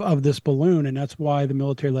 of this balloon, and that's why the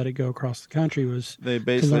military let it go across the country. Was they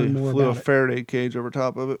basically flew a Faraday cage over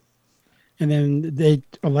top of it. And then they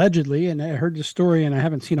allegedly, and I heard the story, and I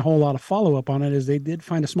haven't seen a whole lot of follow-up on it, is they did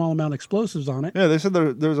find a small amount of explosives on it. Yeah, they said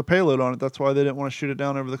there was a payload on it. That's why they didn't want to shoot it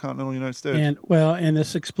down over the continental United States. And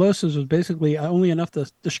this explosives was basically only enough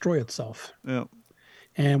to destroy itself. Yeah.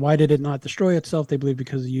 And why did it not destroy itself? They believe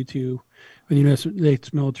because the U-2, the United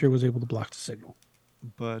States military was able to block the signal.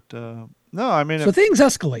 But, no, I mean... So things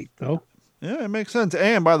escalate, though. Yeah, it makes sense.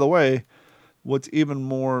 And, by the way, what's even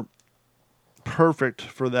more perfect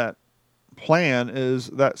for that plan is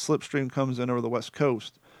that slipstream comes in over the West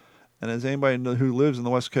Coast, and as anybody who lives in the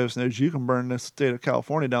West Coast knows, you can burn the state of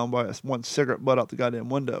California down by one cigarette butt out the goddamn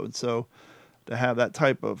window. And so to have that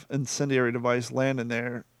type of incendiary device land in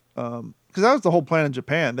there, because that was the whole plan in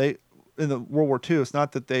Japan. They, in the World War II, it's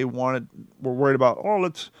not that they were worried about,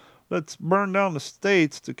 let's burn down the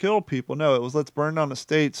states to kill people. No, it was let's burn down the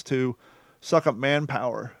states to suck up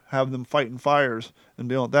manpower, have them fighting fires and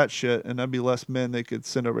dealing with that shit, and that'd be less men they could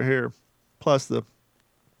send over here. Plus the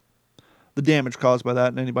damage caused by that,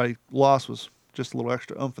 and anybody lost was just a little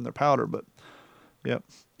extra oomph in their powder. But, yep.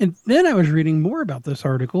 And then I was reading more about this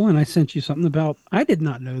article, and I sent you something about, I did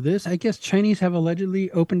not know this. I guess Chinese have allegedly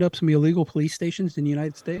opened up some illegal police stations in the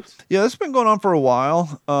United States. Yeah, this has been going on for a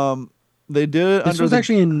while. They did it. This was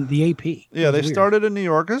actually in the AP. Yeah, they started in New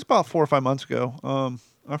York. It was about 4 or 5 months ago.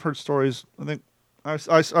 I've heard stories. I think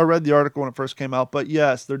I read the article when it first came out. But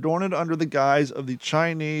yes, they're doing it under the guise of the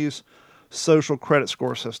Chinese social credit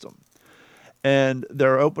score system. And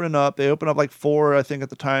they're opening up. They opened up like 4, I think, at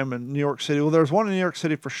the time in New York City. Well, there was one in New York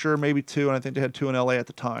City for sure, maybe 2, and I think they had 2 in LA at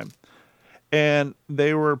the time. And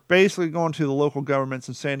they were basically going to the local governments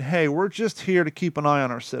and saying, hey, we're just here to keep an eye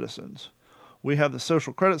on our citizens. We have the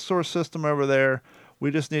social credit score system over there.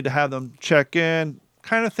 We just need to have them check in.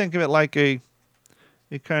 Kind of think of it like a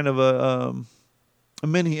kind of a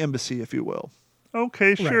mini embassy, if you will.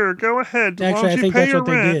 Okay, sure, go ahead. As Actually, I think that's what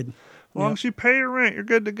they did. As long as you pay your rent, you're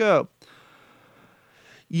good to go.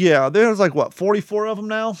 Yeah, there's like, 44 of them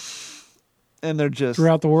now? And they're just...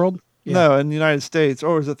 Throughout the world? Yeah. No, in the United States.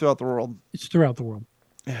 Or is it throughout the world? It's throughout the world.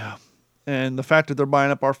 Yeah. And the fact that they're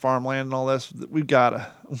buying up our farmland and all this, we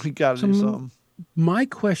gotta do something. My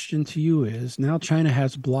question to you is, now China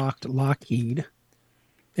has blocked Lockheed.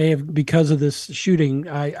 They have, because of this shooting,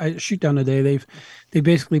 I shoot down today. They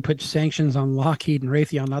basically put sanctions on Lockheed and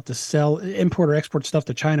Raytheon not to sell, import or export stuff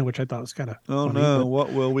to China, which I thought was kind of funny, no!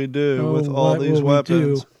 What will we do with all these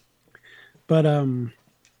weapons? But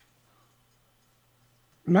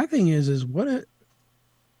my thing is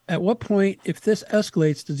at what point, if this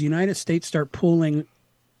escalates, does the United States start pulling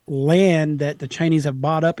land that the Chinese have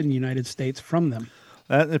bought up in the United States from them?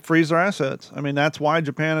 It frees their assets. I mean, that's why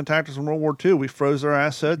Japan attacked us in World War II. We froze their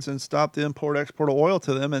assets and stopped the import-export of oil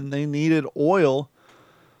to them, and they needed oil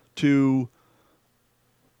to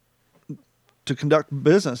conduct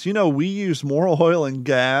business. You know, we used more oil and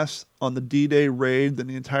gas on the D-Day raid than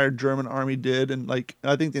the entire German army did, and I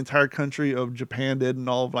think the entire country of Japan did in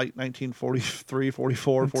all of 1943,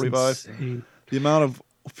 44, that's 45. Insane. The amount of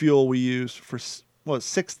fuel we used for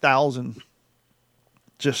 6,000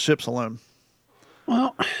 just ships alone.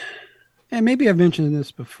 Well, and maybe I've mentioned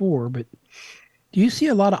this before, but do you see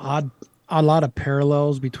a lot of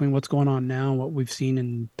parallels between what's going on now and what we've seen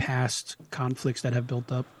in past conflicts that have built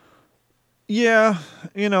up? Yeah,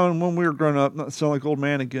 and when we were growing up, not to sound like old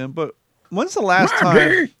man again, but when's the last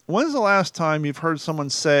time you've heard someone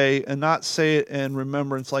say, and not say it in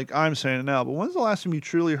remembrance like I'm saying it now, but when's the last time you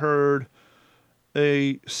truly heard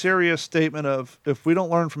a serious statement of, if we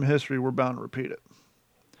don't learn from history, we're bound to repeat it?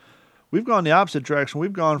 We've gone the opposite direction.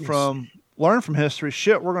 We've gone from learn from history.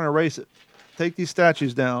 Shit, we're going to erase it. Take these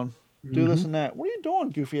statues down. Do this and that. What are you doing,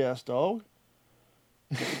 goofy ass dog?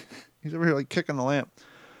 He's over here kicking the lamp.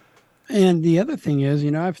 And the other thing is,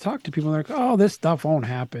 I've talked to people like, oh, this stuff won't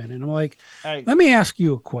happen. And I'm like, hey, let me ask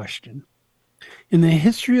you a question. In the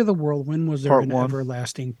history of the world, when was there an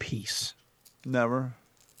everlasting peace? Never.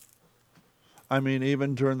 I mean,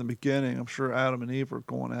 even during the beginning, I'm sure Adam and Eve were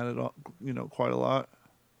going at it, quite a lot.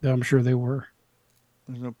 I'm sure they were.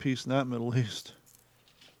 There's no peace in that Middle East.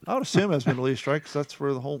 I would assume that's Middle East, right? Because that's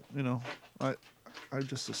where the whole, I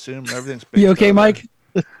just assume everything's based. You okay, Mike?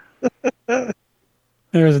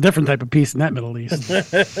 There's a different type of peace in that Middle East.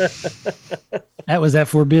 That was that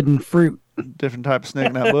forbidden fruit. Different type of snake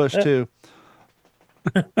in that bush, too.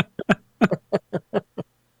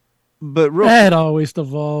 But that always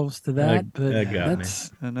devolves to that.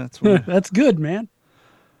 That's good, man.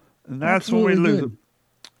 And that's absolutely when we lose it.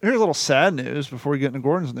 Here's a little sad news before we get into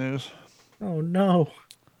Gordon's news. Oh, no.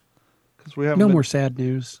 Because we have more sad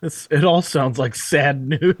news. It all sounds like sad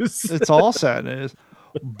news. It's all sad news.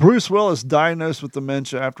 Bruce Willis diagnosed with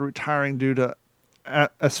dementia after retiring due to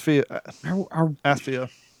asphyxia.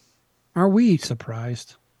 Are we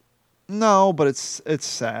surprised? No, but it's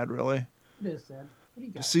sad, really. It is sad. What do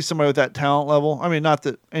you got? To see somebody with that talent level. I mean, not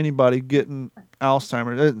that anybody getting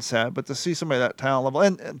Alzheimer's isn't sad, but to see somebody at that talent level.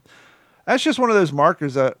 And that's just one of those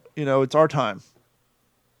markers that, it's our time.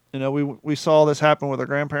 We saw this happen with our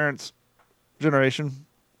grandparents' generation,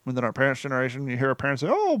 and then our parents' generation. You hear our parents say,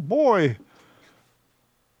 oh, boy,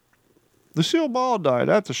 Lucille Ball died.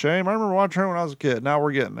 That's a shame. I remember watching her when I was a kid. Now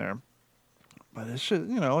we're getting there. But it's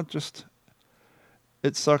just,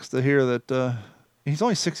 it sucks to hear that he's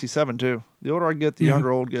only 67, too. The older I get, the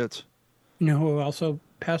younger old gets. You know who also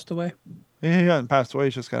passed away? He hasn't passed away.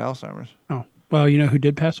 He's just got Alzheimer's. Oh. Well, you know who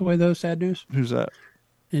did pass away, though? Sad news. Who's that?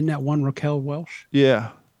 Isn't that one Raquel Welch?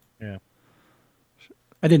 Yeah. Yeah.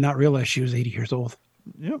 I did not realize she was 80 years old.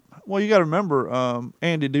 Yep. Well, you got to remember,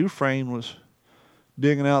 Andy Dufresne was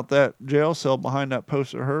digging out that jail cell behind that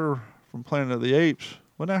poster of her from Planet of the Apes.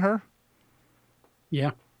 Wasn't that her?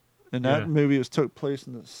 Yeah. And that movie took place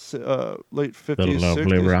in the late 50s, the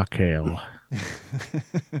lovely 60s. Raquel.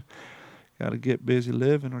 Got to get busy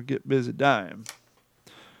living or get busy dying.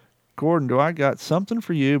 Gordon, do I got something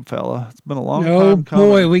for you, fella? It's been a long time coming. Oh,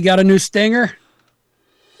 boy, we got a new stinger.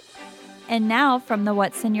 And now from the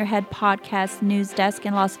What's in Your Head podcast news desk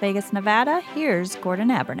in Las Vegas, Nevada, here's Gordon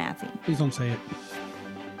Abernathy. Please don't say it.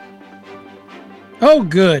 Oh,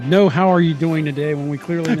 good. No, how are you doing today when we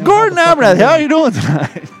clearly know Gordon Abernathy, how are you doing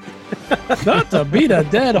tonight? Not to beat a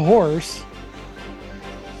dead horse.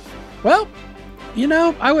 Well,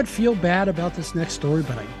 I would feel bad about this next story,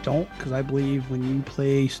 but I don't, because I believe when you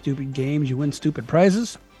play stupid games, you win stupid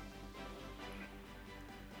prizes.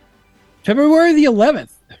 February the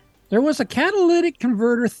 11th, there was a catalytic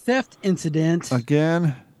converter theft incident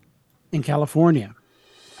again in California.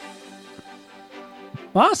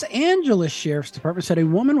 Los Angeles Sheriff's Department said a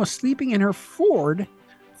woman was sleeping in her Ford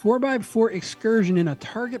 4x4 Excursion in a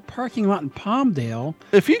Target parking lot in Palmdale.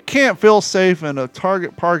 If you can't feel safe in a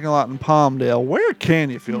Target parking lot in Palmdale, where can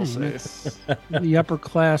you feel safe? The upper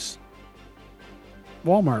class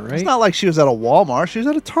Walmart, right? It's not like she was at a Walmart. She was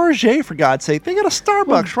at a Target, for God's sake. They got a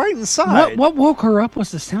Starbucks right inside. What woke her up was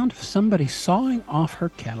the sound of somebody sawing off her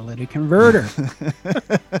catalytic converter.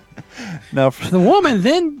 Now, The woman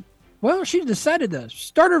then, she decided to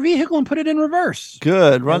start her vehicle and put it in reverse.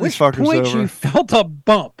 good. Run At these which fuckers point over. she felt a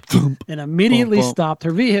bump and immediately Bump, bump. stopped her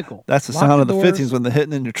vehicle. That's the Locked sound of the doors. 50s when they're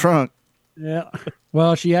hitting in your trunk. Yeah.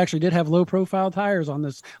 Well, she actually did have low-profile tires on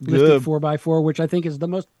this Good. lifted 4x4, which I think is the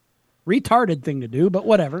most retarded thing to do, but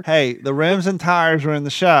whatever. Hey, the rims and tires are in the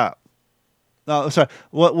shop. No, sorry.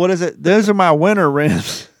 What is it? Those are my winter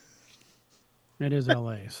rims. It is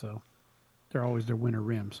L.A., so they're always their winter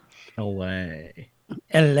rims. LA.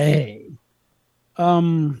 L.A.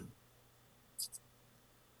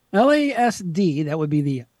 LASD, that would be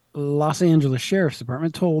the Los Angeles Sheriff's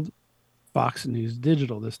Department, told Fox News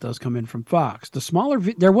Digital. This does come in from Fox.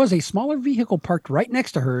 There was a smaller vehicle parked right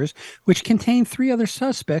next to hers, which contained 3 other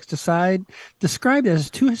suspects, described as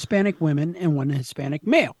 2 Hispanic women and 1 Hispanic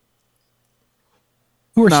male,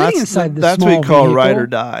 who were sitting inside this That's small what you call vehicle. ride or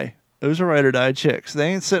die. Those are ride or die chicks. They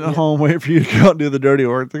ain't sitting at home waiting for you to go out and do the dirty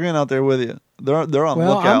work. They're going out there with you. They're on Well, I'm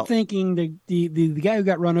lookout. thinking the guy who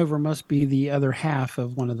got run over must be the other half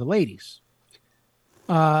of one of the ladies.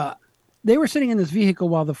 They were sitting in this vehicle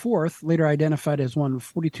while the 4th, later identified as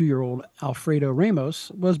 42-year-old Alfredo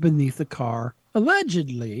Ramos, was beneath the car,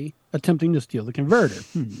 allegedly attempting to steal the converter.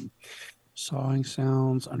 Sawing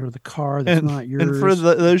sounds under the car. That's not yours. And for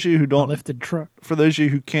those of you who don't, lifted truck. for those of you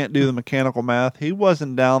who can't do the mechanical math, he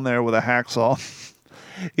wasn't down there with a hacksaw.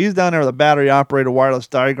 He's down there with a battery-operated wireless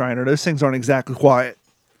die grinder. Those things aren't exactly quiet.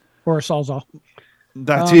 Or a sawzall.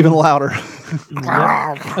 That's even louder.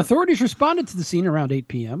 Yep. Authorities responded to the scene around 8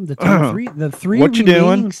 p.m. The three What you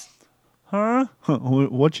remaining doing? Huh?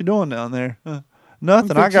 What you doing down there?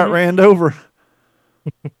 Nothing. I fixing got it. ran over.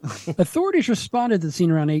 Authorities responded to the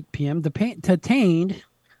scene around 8 p.m. Detained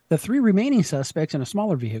the 3 remaining suspects in a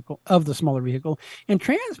smaller vehicle, and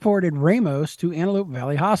transported Ramos to Antelope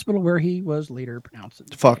Valley Hospital, where he was later pronounced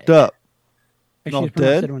Fucked dead. up. Actually, Not he was pronounced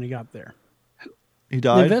dead? dead when he got there. He The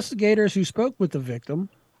died. investigators who spoke with the victim,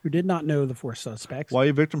 who did not know the 4 suspects. Why are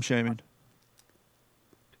you victim shaming?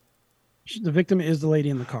 The victim is the lady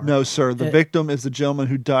in the car. No, sir. The victim is the gentleman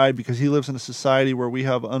who died because he lives in a society where we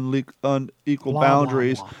have unequal Blah, blah,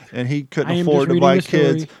 boundaries, blah. and he I couldn't am afford just to buy reading the story.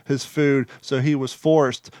 kids his food, so he was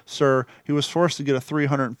forced, sir. He was forced to get a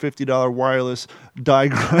 $350 wireless die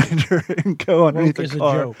grinder and go underneath Woke the is a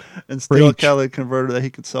car joke. and steal a Preach. catalytic converter that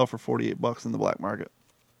he could sell for $48 in the black market.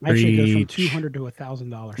 Actually, it goes from Preach. $200 to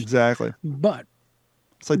 $1,000. Exactly. But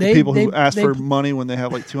It's like They- the people who they- ask they- for money when they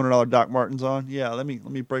have like $200 Doc Martens on. Yeah, let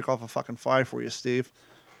me break off a fucking 5 for you, Steve.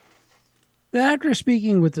 after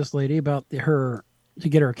speaking with this lady about her to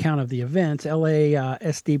get her account of the events,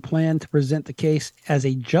 LASD planned to present the case as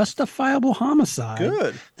a justifiable homicide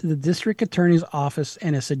Good. to the district attorney's office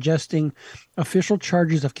and is suggesting official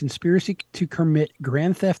charges of conspiracy to commit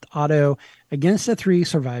grand theft auto against the 3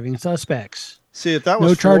 surviving suspects. See, if that No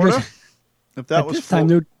was Florida, charges. if that At was this time,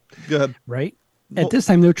 Florida, good. Right? Well- At this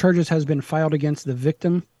time, no charges has been filed against the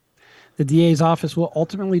victim. The DA's office will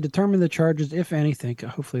ultimately determine the charges, if anything.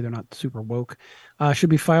 Hopefully, they're not super woke. Should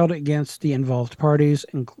be filed against the involved parties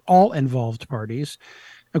and all involved parties,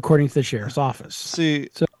 according to the sheriff's office. See,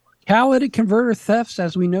 Catalytic converter thefts,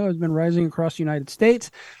 as we know, has been rising across the United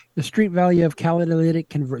States. The street value of catalytic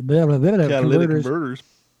catalytic converters converters.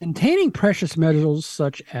 containing precious metals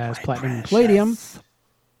such as platinum and palladium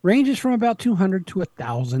ranges from about $200 to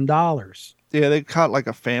 $1,000. Yeah, they caught like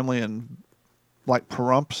a family in like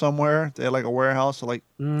Pahrump somewhere. They had like a warehouse of like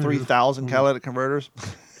 3,000 catalytic converters.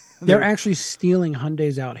 They're actually stealing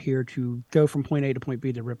Hyundais out here to go from point A to point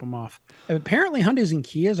B to rip them off. And apparently, Hyundais and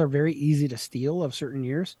Kias are very easy to steal of certain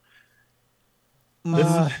years.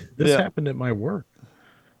 This Yeah. happened at my work.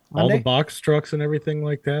 All the Monday? box trucks and everything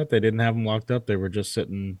like that, they didn't have them locked up. They were just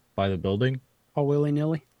sitting by the building. All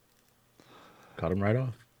willy-nilly. Caught them right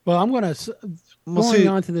off. Well, I'm going to... Well, Going see-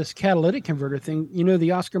 on to this catalytic converter thing, you know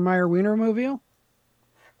the Oscar Mayer Wienermobile?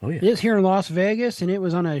 Oh, yeah. It's here in Las Vegas, and it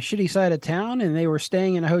was on a shitty side of town, and they were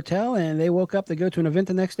staying in a hotel, and they woke up to go to an event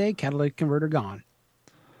the next day, catalytic converter gone.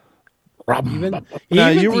 Even Now,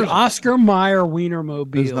 you the were- Oscar Mayer Is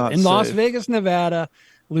Wienermobile not in Las safe. Vegas, Nevada,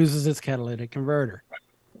 loses its catalytic converter.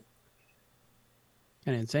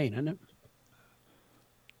 Kind of insane, isn't it?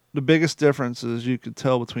 The biggest difference is you could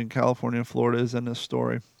tell between California and Florida is in this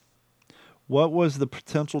story. What was the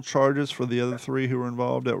potential charges for the other 3 who were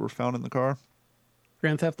involved that were found in the car?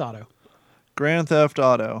 Grand Theft Auto. Grand Theft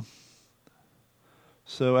Auto.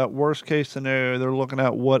 So at worst case scenario, they're looking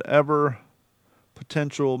at whatever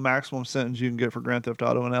potential maximum sentence you can get for Grand Theft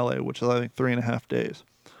Auto in LA, which is I think 3.5 days.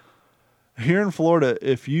 Here in Florida,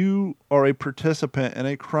 if you are a participant in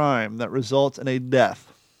a crime that results in a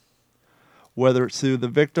death, whether it's through the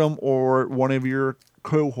victim or one of your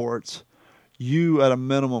cohorts, you at a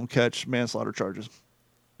minimum catch manslaughter charges.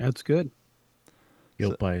 That's good.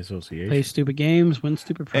 Guilt by association. Play stupid games, win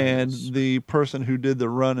stupid And prizes. the person who did the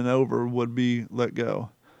running over would be let go.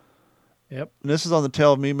 Yep. And this is on the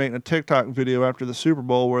tail of me making a TikTok video after the Super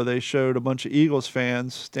Bowl where they showed a bunch of Eagles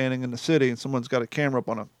fans standing in the city and someone's got a camera up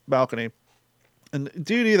on a balcony. And the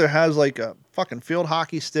dude either has like a fucking field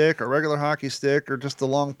hockey stick or regular hockey stick or just a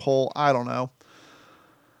long pole. I don't know.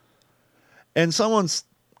 And someone's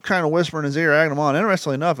kind of whispering in his ear, egging him on.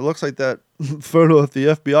 Interestingly enough, it looks like that photo of the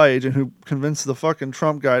FBI agent who convinced the fucking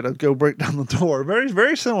Trump guy to go break down the door. Very,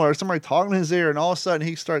 very similar. Somebody talking in his ear, and all of a sudden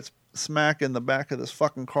he starts smacking the back of this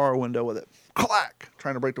fucking car window with it. Clack!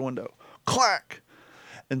 Trying to break the window. Clack!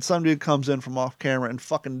 And some dude comes in from off camera and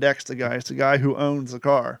fucking decks the guy. It's the guy who owns the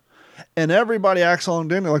car. And everybody acts all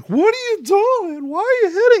indignant, like, what are you doing? Why are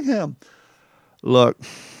you hitting him? Look,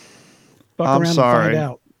 Fuck I'm around sorry. And find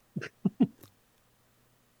out.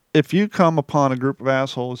 If you come upon a group of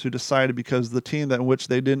assholes who decided because the team that in which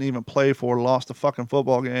they didn't even play for lost a fucking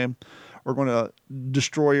football game are going to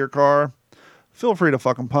destroy your car, feel free to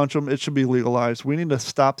fucking punch them. It should be legalized. We need to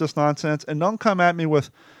stop this nonsense. And don't come at me with,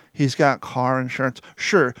 he's got car insurance.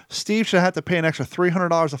 Sure, Steve should have to pay an extra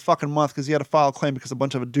 $300 a fucking month because he had to file a claim because a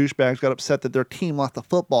bunch of douchebags got upset that their team lost a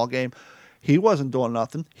football game. He wasn't doing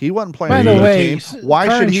nothing. He wasn't playing By for the the way, team. Why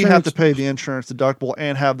car should he have to insurance- pay the insurance deductible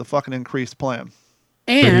and have the fucking increased plan?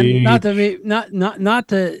 And not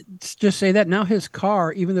to just say that now his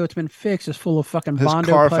car, even though it's been fixed, is full of fucking His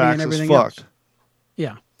Bondo putty Carfax and is everything fucked. else.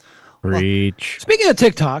 Yeah. Preach. Speaking of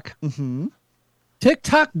TikTok,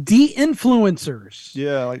 TikTok de-influencers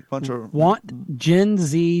Yeah, like a bunch of want Gen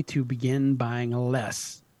Z to begin buying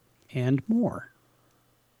less and more.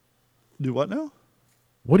 do what now?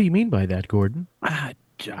 What do you mean by that, Gordon? I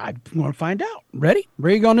want to find out. Ready?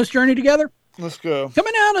 Ready to go on this journey together? Let's go.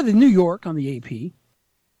 Coming out of the New York on the AP,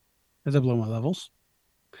 as I blow my levels,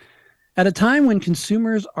 at a time when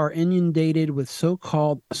consumers are inundated with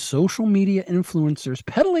so-called social media influencers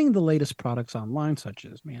peddling the latest products online, such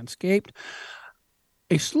as Manscaped,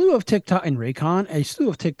 a slew of TikTok and Raycon, a slew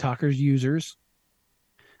of TikTokers users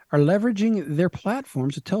are leveraging their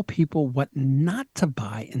platforms to tell people what not to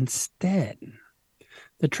buy instead.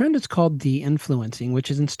 The trend is called de-influencing, which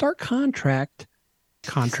is in stark contrast.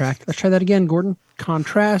 Let's try that again, Gordon.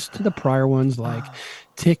 Contrast to the prior ones like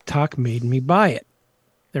TikTok made me buy it.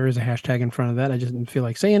 There is a hashtag in front of that. I just didn't feel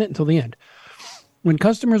like saying it until the end. When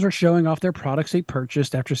customers are showing off their products they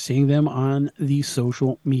purchased after seeing them on the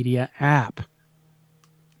social media app.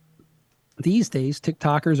 These days,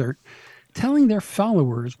 TikTokers are telling their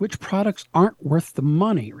followers which products aren't worth the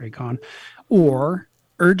money, Raycon, or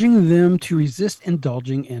urging them to resist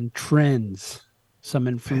indulging in trends. Some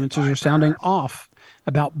influencers are sounding off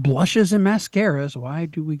about blushes and mascaras. Why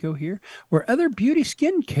do we go here? Or other beauty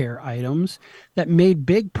skincare items that made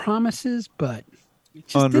big promises, but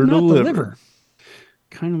just did not deliver.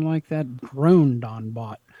 Kind of like that groan Don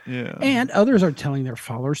bought. Yeah. And others are telling their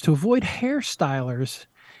followers to avoid hairstylers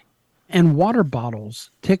and water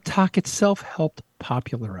bottles TikTok itself helped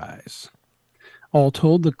popularize. All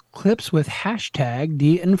told, the clips with hashtag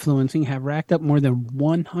de-influencing have racked up more than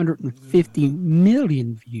 150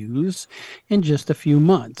 million views in just a few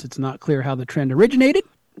months. It's not clear how the trend originated,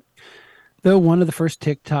 though one of the first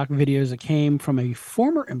TikTok videos that came from a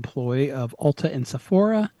former employee of Ulta and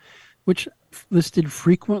Sephora, which listed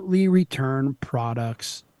frequently returned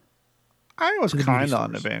products. I was to the kind beauty of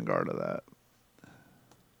on the stores. vanguard of that.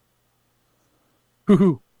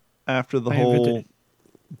 Hoo-hoo. After the I invented whole it.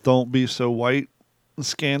 "Don't Be So White"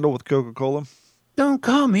 scandal with Coca-Cola. Don't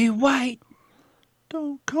call me white.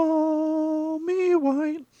 Don't call me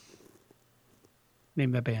white.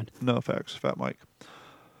 Name that band. No effects, Fat Mike.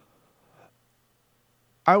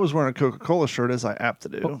 I was wearing a Coca-Cola shirt as I apt to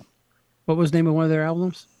do. What was the name of one of their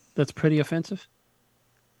albums? That's pretty offensive.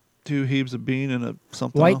 2 heaves of bean and a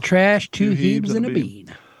something White else. trash, 2 Two heaves and a bean.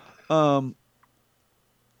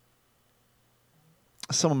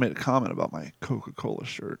 Someone made a comment about my Coca-Cola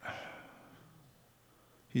shirt.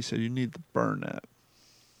 He said, "You need to burn that."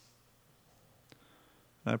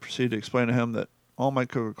 And I proceeded to explain to him that all my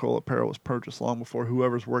Coca-Cola apparel was purchased long before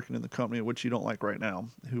whoever's working in the company, which you don't like right now,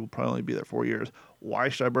 who will probably be there 4 years. Why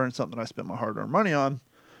should I burn something I spent my hard-earned money on?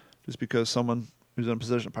 just because someone who's in a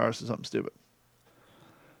position of power said something stupid.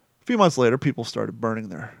 A few months later, people started burning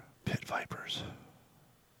their pit vipers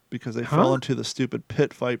because they fell into the stupid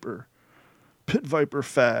pit viper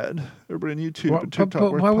fad. Everybody on YouTube and TikTok.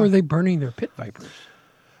 But why were they burning their pit vipers?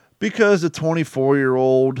 Because the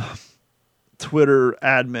 24-year-old Twitter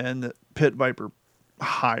admin that Pit Viper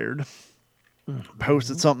hired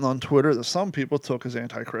posted something on Twitter that some people took as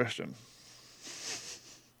anti-Christian.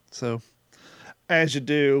 So, as you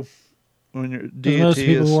do when your deity most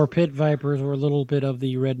people is... who are pit vipers were a little bit of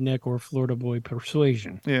the redneck or Florida boy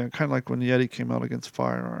persuasion. Yeah, kind of like when Yeti came out against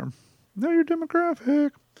Firearm. Know your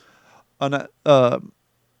demographic.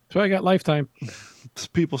 So I got Lifetime.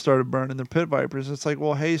 People started burning their pit vipers. It's like,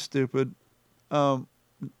 well, hey, stupid.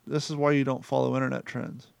 This is why you don't follow internet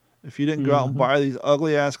trends. If you didn't go out and buy these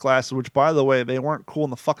ugly ass glasses, which by the way, they weren't cool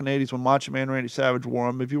in the fucking 80s when Macho Man Randy Savage wore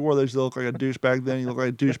them. If you wore those, you look like a douchebag then, you look like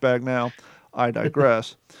a douchebag now. I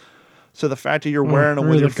digress. So the fact that you're wearing them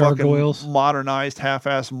with your fucking modernized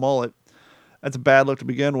half-ass mullet, that's a bad look to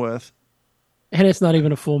begin with. And it's not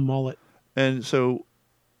even a full mullet. And so,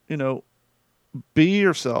 be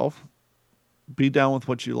yourself. Be down with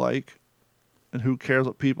what you like. And who cares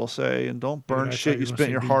what people say? And don't burn shit you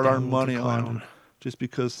spent your hard-earned money on just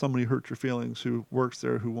because somebody hurt your feelings who works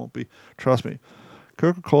there who won't be. Trust me,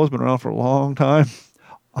 Coca-Cola's been around for a long time.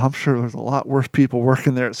 I'm sure there's a lot worse people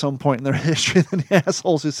working there at some point in their history than the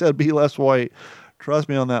assholes who said be less white. Trust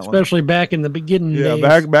me on that one. Especially back in the beginning days.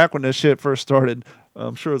 Yeah, back when this shit first started.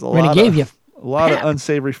 I'm sure there's a lot of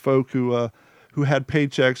unsavory folk who had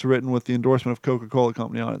paychecks written with the endorsement of Coca-Cola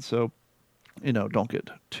Company on it. So, don't get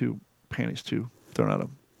panties too thrown out of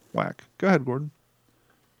whack. Go ahead, Gordon.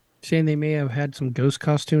 Saying they may have had some ghost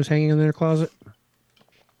costumes hanging in their closet?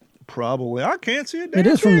 Probably. I can't see a damn thing. It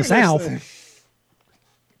is from the South.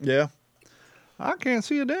 Yeah. I can't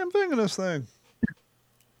see a damn thing in this thing.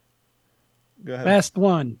 Go ahead. Last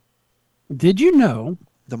one. Did you know?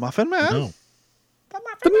 The Muffin Man? No. The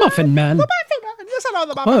Muffin Man. The Muffin Man. Yes, I know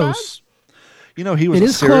the Muffin Close. Man. He was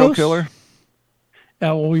a serial killer.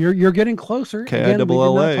 Well, you're getting closer.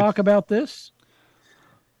 K-I-double-L-A. Again, we did not talk about this.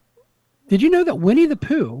 Did you know that Winnie the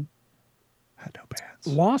Pooh had no pants,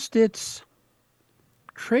 lost its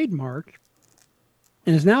trademark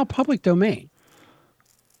and is now public domain?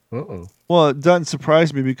 Uh-oh. Well, it doesn't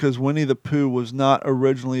surprise me because Winnie the Pooh was not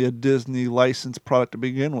originally a Disney licensed product to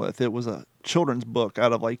begin with. It was a children's book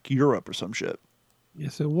out of Europe or some shit.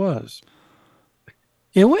 Yes, it was.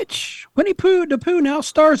 In which Winnie the Pooh now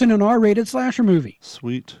stars in an R-rated slasher movie.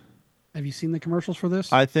 Sweet. Have you seen the commercials for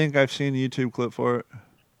this? I think I've seen a YouTube clip for it.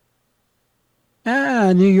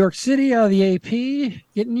 New York City, the AP,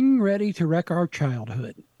 getting ready to wreck our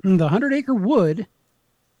childhood. The 100-acre wood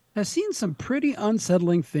has seen some pretty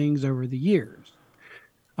unsettling things over the years.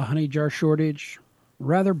 A honey jar shortage,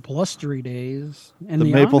 rather blustery days, and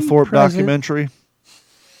the Mapplethorpe documentary.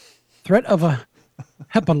 Threat of a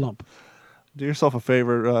hepalump. Do yourself a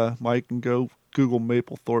favor, Mike, and go Google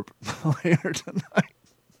Mapplethorpe later tonight.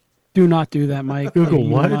 Do not do that, Mike. Google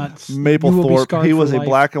what? Mapplethorpe. He was a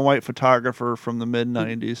black and white photographer from the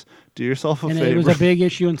mid-'90s. Do yourself a favor. It was a big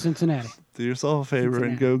issue in Cincinnati. Do yourself a favor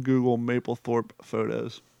and go Google Mapplethorpe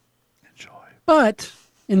photos. Enjoy. But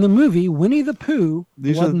in the movie Winnie the Pooh,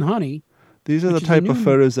 Blood and Honey. These are the type of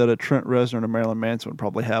photos that a Trent Reznor and a Marilyn Manson would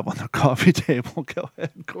probably have on their coffee table. Go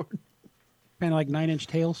ahead, Gordon. Kind of like 9 Inch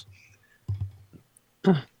Tails.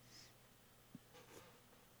 See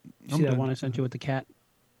that one I sent you with the cat?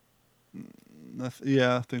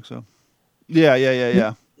 Yeah, I think so. Yeah.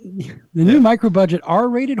 The new micro-budget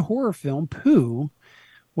R-rated horror film, Pooh,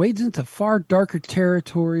 wades into far darker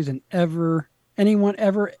territories than anyone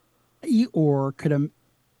ever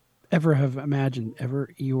have imagined.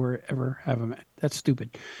 That's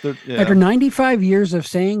stupid. After 95 years of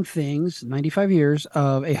saying things, 95 years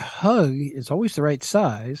of a hug is always the right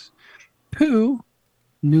size, Pooh,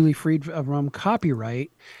 newly freed from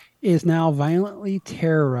copyright, is now violently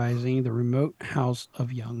terrorizing the remote house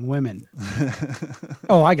of young women.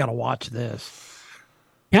 Oh, I gotta watch this.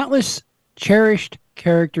 Countless cherished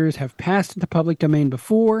characters have passed into public domain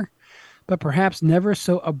before, but perhaps never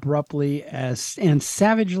so abruptly and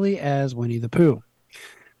savagely as Winnie the Pooh.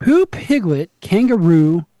 Pooh, Piglet,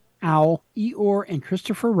 Kangaroo, Owl, Eeyore, and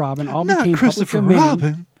Christopher Robin all became public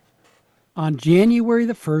domain on January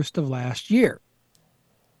the 1st of last year,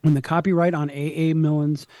 when the copyright on A.A.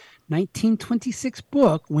 Milne's 1926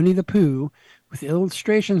 book, Winnie the Pooh, with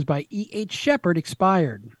illustrations by E.H. Shepard,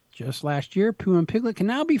 expired. Just last year, Pooh and Piglet can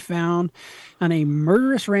now be found on a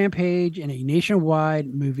murderous rampage in a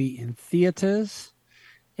nationwide movie in theaters.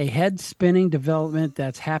 A head-spinning development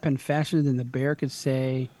that's happened faster than the bear could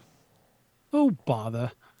say, "Oh,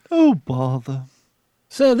 bother." Oh, bother.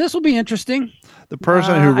 So this will be interesting. The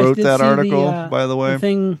person who I wrote did that see article, by the way, the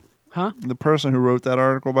thing, huh? the person who wrote that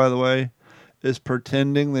article, by the way, is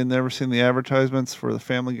pretending they've never seen the advertisements for the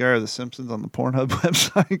Family Guy or the Simpsons on the Pornhub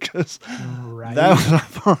website because Right. that was a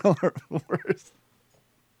far worse.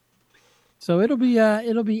 So it'll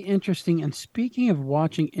be interesting. And speaking of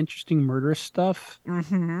watching interesting murderous stuff,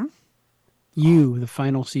 You, the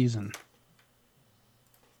final season.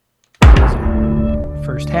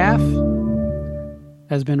 First half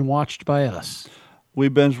has been watched by us. We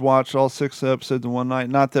binge watched all 6 episodes in one night.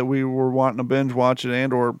 Not that we were wanting to binge watch it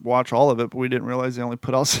and or watch all of it, but we didn't realize they only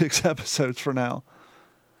put out 6 episodes for now.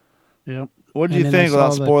 Yep. What do And you then I think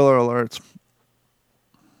without saw spoiler alerts?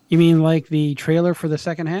 You mean like the trailer for the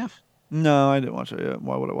second half? No, I didn't watch it yet.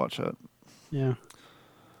 Why would I watch that? Yeah.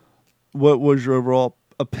 What was your overall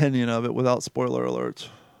opinion of it without spoiler alerts?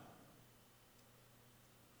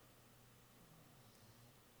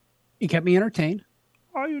 It kept me entertained.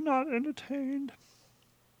 Are you not entertained?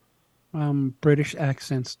 British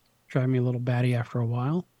accents drive me a little batty after a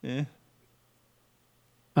while. Yeah.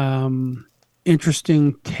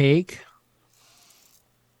 Interesting take,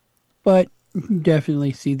 but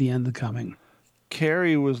definitely see the end coming.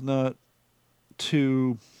 Carrie was not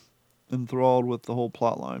too enthralled with the whole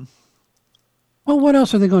plot line. Well, what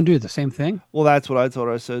else are they going to do? The same thing? Well, that's what I told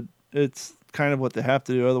her. I said, it's kind of what they have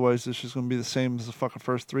to do. Otherwise, it's just going to be the same as the fucking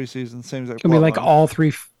first 3 seasons. Same exact It's going to be plot like line. all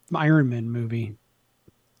 3 Iron Man movie.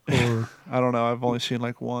 Or, I don't know. I've only seen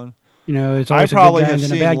like one. you know, it's I always a probably good guy have and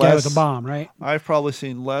then a seen bad guy with less- a bomb, right? I've probably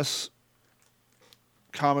seen less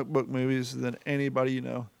comic book movies than anybody you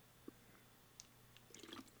know.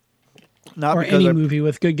 Not Or because any I movie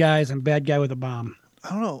with good guys and bad guy with a bomb. I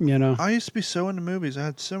don't know. You know, I used to be so into movies. I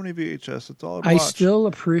had so many VHS. That's all I watched. I still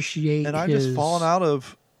appreciate and I've his... just fallen out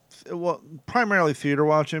of, well, primarily theater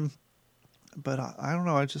watching. But I don't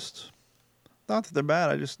know. I just, not that they're bad.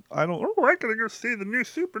 I don't. Oh, I gotta go see the new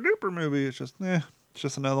Super Duper movie. It's just, it's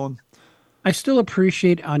just another one. I still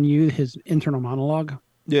appreciate on you his internal monologue.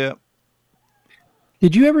 Yeah.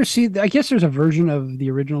 Did you ever see? I guess there's a version of the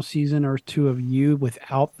original season or 2 of you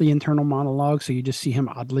without the internal monologue, so you just see him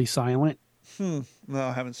oddly silent, No,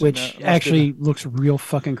 I haven't seen that. which Must be actually looks real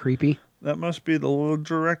fucking creepy. that must be the little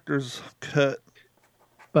director's cut.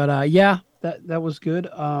 But yeah, that was good.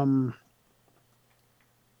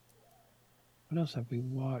 What else have we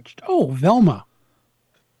watched? Oh, Velma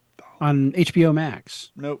on HBO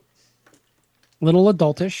Max. Nope. Little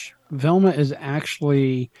adultish. Velma is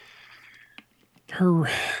actually her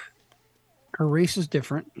race is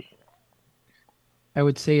different. I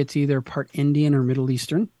would say it's either part Indian or Middle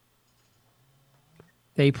Eastern.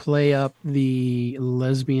 They play up the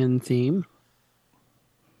lesbian theme.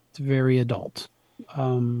 It's very adult.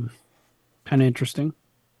 Kind of interesting.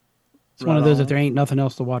 It's one of those, if there ain't nothing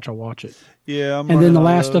else to watch, I'll watch it. Yeah. I'm And then running The out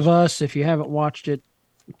Last of those. Us, if you haven't watched it,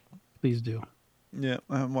 please do. Yeah,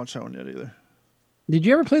 I haven't watched that one yet either. Did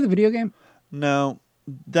you ever play the video game? No,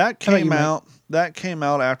 that thought you came might. out. That came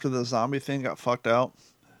out after the zombie thing got fucked out.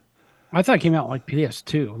 I thought it came out like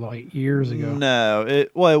PS2, like years ago. No,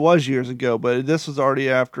 it was years ago, but this was already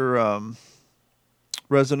after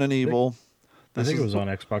Resident Evil. I think is- it was on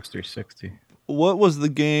Xbox 360. What was the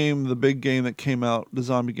game? The big game that came out, the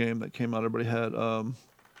zombie game that came out. Everybody had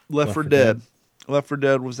Left 4 Dead. Left 4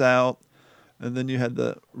 Dead was out, and then you had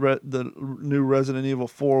the new Resident Evil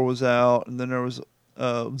 4 was out, and then there was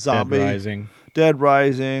zombie Dead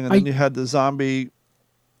Rising. and then you had the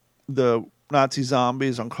Nazi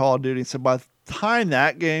zombies on Call of Duty. So by the time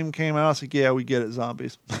that game came out, I was like, yeah, we get it,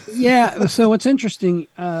 zombies. Yeah, so what's interesting,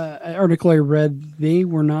 an article I read, they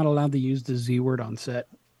were not allowed to use the Z word on set.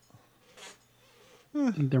 I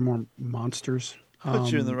think they're more monsters.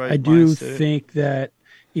 Put you in the right I do mind state. think that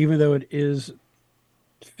even though it is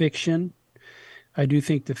fiction, I do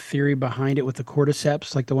think the theory behind it with the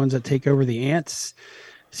cordyceps, like the ones that take over the ants,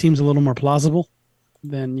 seems a little more plausible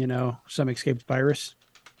than, some escaped virus.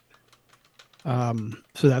 So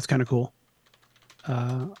that's kind of cool.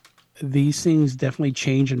 These things definitely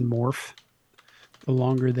change and morph the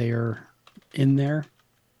longer they are in there.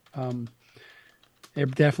 They're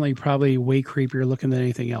definitely probably way creepier looking than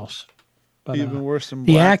anything else. But Even worse than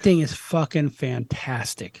the Black. acting is fucking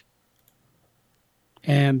fantastic.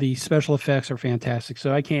 And the special effects are fantastic.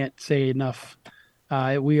 So I can't say enough.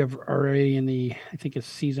 We have already in I think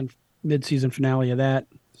it's mid-season finale of that.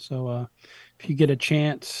 So if you get a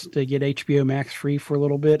chance to get HBO Max free for a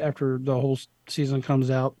little bit after the whole season comes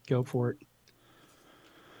out, go for it.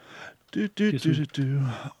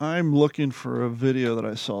 I'm looking for a video that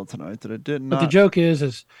I saw tonight that I did not. But the joke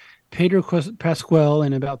is Pedro Pascal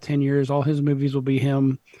in about 10 years, all his movies will be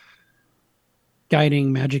him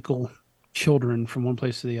guiding magical children from one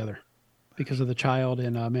place to the other because of the child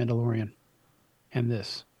in Mandalorian and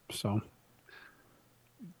this. So,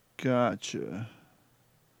 gotcha.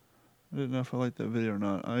 I didn't know if I liked that video or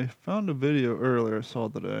not. I found a video earlier I saw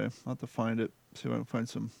today. I'll have to find it, see if I can find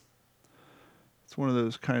some. It's one of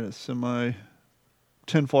those kind of semi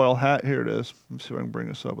tinfoil hat. Here it is. Let me see if I can bring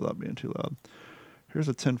this up without being too loud. Here's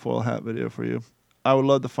a tinfoil hat video for you. I would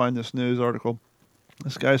love to find this news article.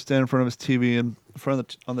 This guy's standing in front of his TV, and in front of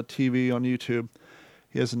on the TV on YouTube.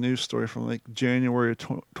 He has a news story from like January of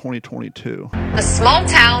 2022. A small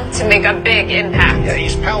town to make a big impact. Yeah,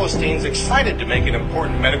 East Palestine's excited to make an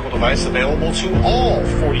important medical device available to all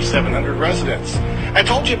 4,700 residents. I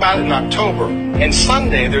told you about it in October, and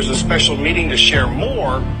Sunday there's a special meeting to share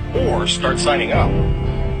more or start signing up.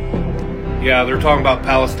 Yeah, they're talking about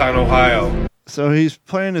Palestine, Ohio. So he's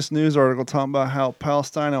playing this news article talking about how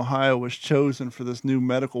Palestine, Ohio was chosen for this new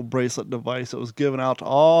medical bracelet device that was given out to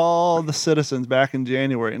all the citizens back in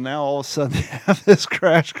January. And now all of a sudden they have this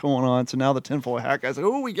crash going on. So now the tinfoil hat guy's like,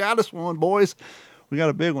 oh, we got us one, boys. We got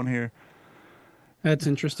a big one here. That's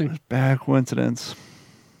interesting. Bad coincidence.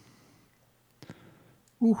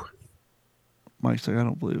 Ooh. Mike's like, I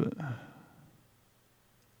don't believe it.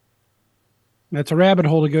 That's a rabbit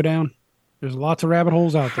hole to go down. There's lots of rabbit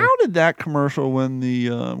holes out there. How did that commercial win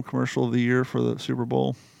the commercial of the year for the Super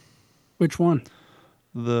Bowl? Which one?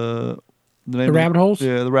 The name The rabbit holes?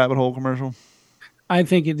 Yeah, the rabbit hole commercial. I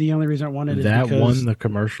think the only reason I wanted it That is because won the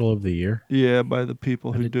commercial of the year. Yeah, by the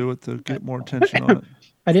people who do it to get more attention on it.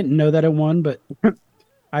 I didn't know that it won, but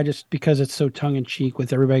I just, because it's so tongue in cheek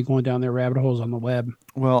with everybody going down their rabbit holes on the web.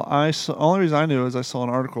 Well, only reason I knew is I saw an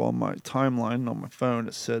article on my timeline on my phone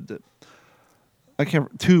that said that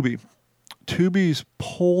Tubi's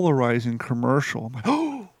polarizing commercial. I'm like,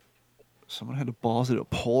 oh, someone had the balls to do a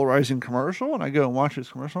polarizing commercial, and I go and watch this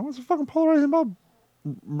commercial. What's the fucking polarizing about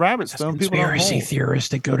rabbits? Conspiracy theorists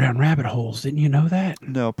that go down rabbit holes. Didn't you know that?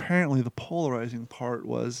 No, apparently the polarizing part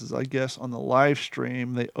is I guess on the live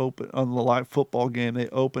stream on the live football game they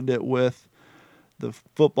opened it with the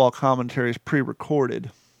football commentaries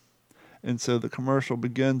pre-recorded, and so the commercial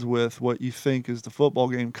begins with what you think is the football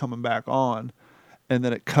game coming back on. And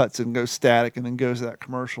then it cuts and goes static and then goes to that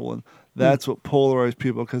commercial. And that's what polarized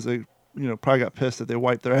people because they, probably got pissed that they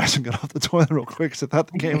wiped their ass and got off the toilet real quick because they thought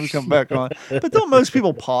the game would come back on. But don't most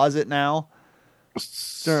people pause it now?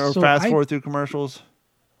 Or fast forward through commercials?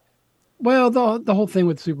 Well, the whole thing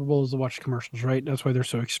with Super Bowl is to watch commercials, right? That's why they're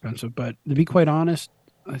so expensive. But to be quite honest,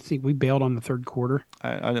 I think we bailed on the third quarter.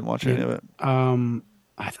 I didn't watch any of it.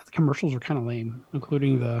 I thought the commercials were kind of lame,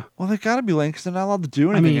 including the... Well, they got to be lame because they're not allowed to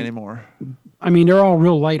do anything anymore. I mean, they're all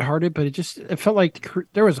real lighthearted, but it felt like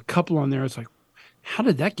there was a couple on there. It's like, how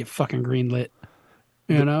did that get fucking greenlit?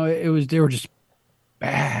 They were just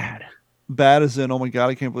bad. Bad as in, oh my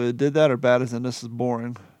God, I can't believe they did that, or bad as in, this is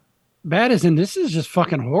boring? Bad as in, this is just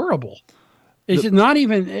fucking horrible. It's just not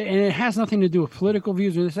even, and it has nothing to do with political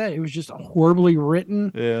views or this, that. It was just horribly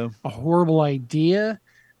written. Yeah. A horrible idea,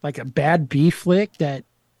 like a bad B flick that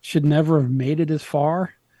should never have made it as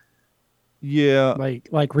far. Yeah.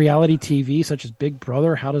 Like reality TV, such as Big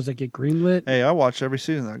Brother. How does that get greenlit? Hey, I watched every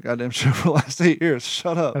season of that goddamn show for the last 8 years.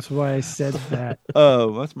 Shut up. That's why I said that.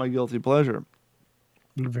 Oh, that's my guilty pleasure.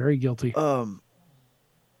 I'm very guilty. I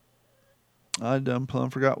dumb plumb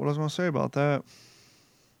forgot what I was going to say about that.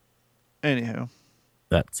 Anyhow.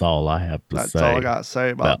 That's all I have to say. That's all I got to say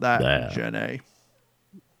about that, Jenny.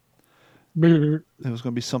 It was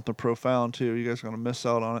going to be something profound, too. You guys are going to miss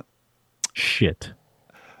out on it. Shit.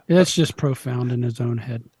 That's just profound in his own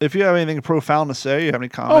head. If you have anything profound to say, you have any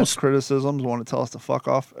comments, criticisms, want to tell us to fuck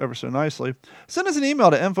off ever so nicely, send us an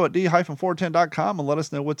email to info@d-410.com and let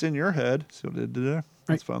us know what's in your head. See what I did there?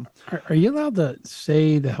 That's fun. Are you allowed to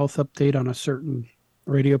say the health update on a certain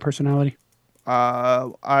radio personality?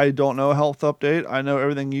 I don't know a health update. I know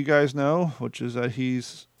everything you guys know, which is that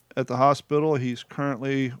he's at the hospital. He's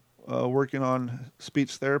currently working on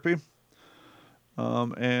speech therapy.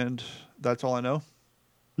 And that's all I know.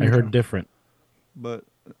 I heard different. But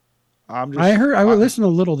I'm just... I listened a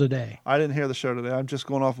little today. I didn't hear the show today. I'm just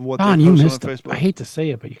going off of what Don, they you posted missed on it. Facebook. I hate to say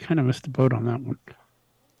it, but you kind of missed the boat on that one.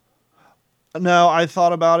 No, I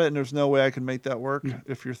thought about it, and there's no way I could make that work.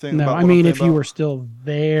 If you're thinking about I mean, if you were still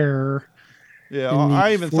there... Yeah,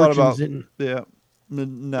 I even thought about... Yeah.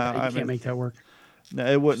 No, you can't make that work. No,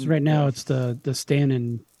 it wouldn't. Right now, it's the Stan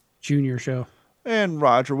and Junior show. And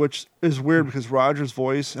Roger, which is weird because Roger's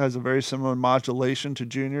voice has a very similar modulation to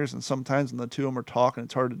Junior's, and sometimes when the two of them are talking,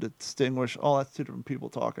 it's hard to distinguish. Oh, that's two different people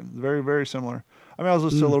talking. Very, very similar. I mean, I was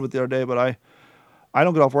listening to a little bit the other day, but I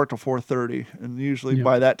don't get off work till 4:30, and usually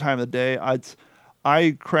by that time of the day,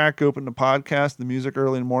 I crack open the podcast, the music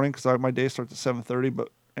early in the morning because my day starts at 7:30. But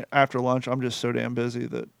after lunch, I'm just so damn busy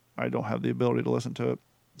that I don't have the ability to listen to it.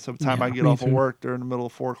 So by the time I get off of work, they're in the middle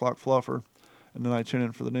of 4 o'clock fluffer, and then I tune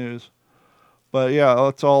in for the news. But yeah,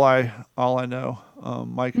 that's all I know.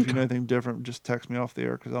 Mike, if you know anything different, just text me off the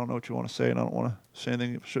air because I don't know what you want to say, and I don't want to say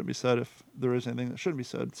anything that shouldn't be said. If there is anything that shouldn't be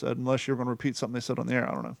said, unless you're going to repeat something they said on the air.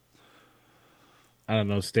 I don't know. I don't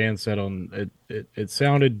know. Stan said on it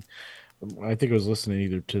sounded. I think I was listening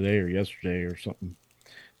either today or yesterday or something.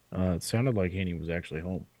 It sounded like Haney was actually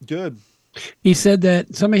home. Good. He said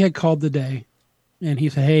that somebody had called today, and he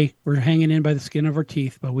said, "Hey, we're hanging in by the skin of our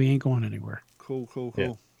teeth, but we ain't going anywhere." Cool.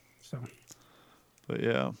 Yeah. So. But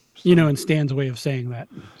yeah, in Stan's way of saying that.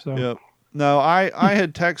 So yep. No, I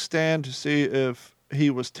had text Stan to see if he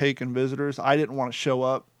was taking visitors. I didn't want to show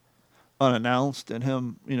up unannounced and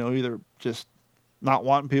him, either just not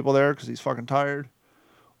wanting people there because he's fucking tired,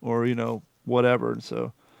 or whatever. And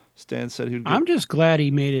so Stan said he'd. I'm just glad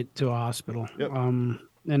he made it to a hospital. Yep. And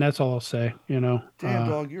that's all I'll say. Damn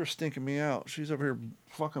dog, you're stinking me out. She's over here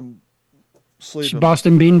fucking. Sleeping.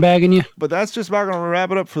 Boston beanbagging you. But that's just about going to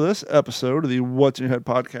wrap it up for this episode of the What's in Your Head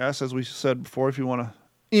podcast. As we said before, if you want to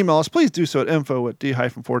email us, please do so at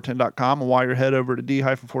info@d-410.com. And while you're head over to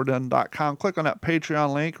d-410.com, click on that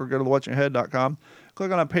Patreon link or go to the whatsinyourhead.com.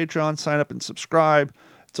 Click on that Patreon, sign up and subscribe.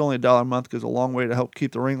 It's only $1 a month, goes a long way to help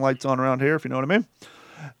keep the ring lights on around here, if you know what I mean.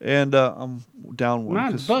 And I'm down one.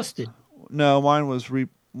 Mine's busted. No, mine was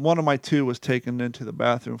one of my 2 was taken into the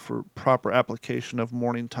bathroom for proper application of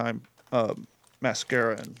morning time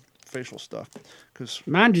mascara and facial stuff, because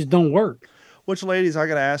mine just don't work. Which, ladies, I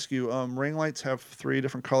gotta ask you, ring lights have 3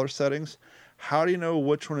 different color settings. How do you know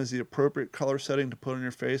which one is the appropriate color setting to put on your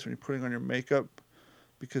face when you're putting on your makeup?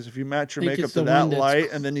 Because if you match your makeup to that light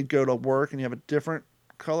and then you go to work and you have a different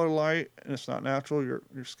color light and it's not natural, your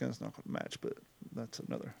skin's not going to match. But that's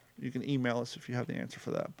another. You can email us if you have the answer for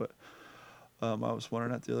that. But I was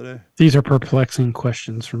wondering that the other day. These are perplexing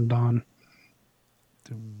questions from Don.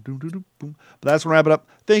 But that's gonna wrap it up.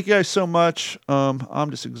 Thank you guys so much. I'm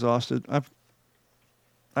just exhausted.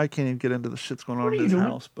 I can't even get into the shit's going on in this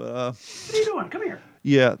house. But what are you doing? Come here.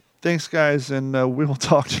 Yeah. Thanks, guys, and we will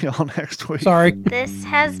talk to y'all next week. Sorry. This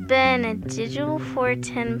has been a Digital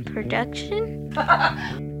 410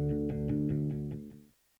 production.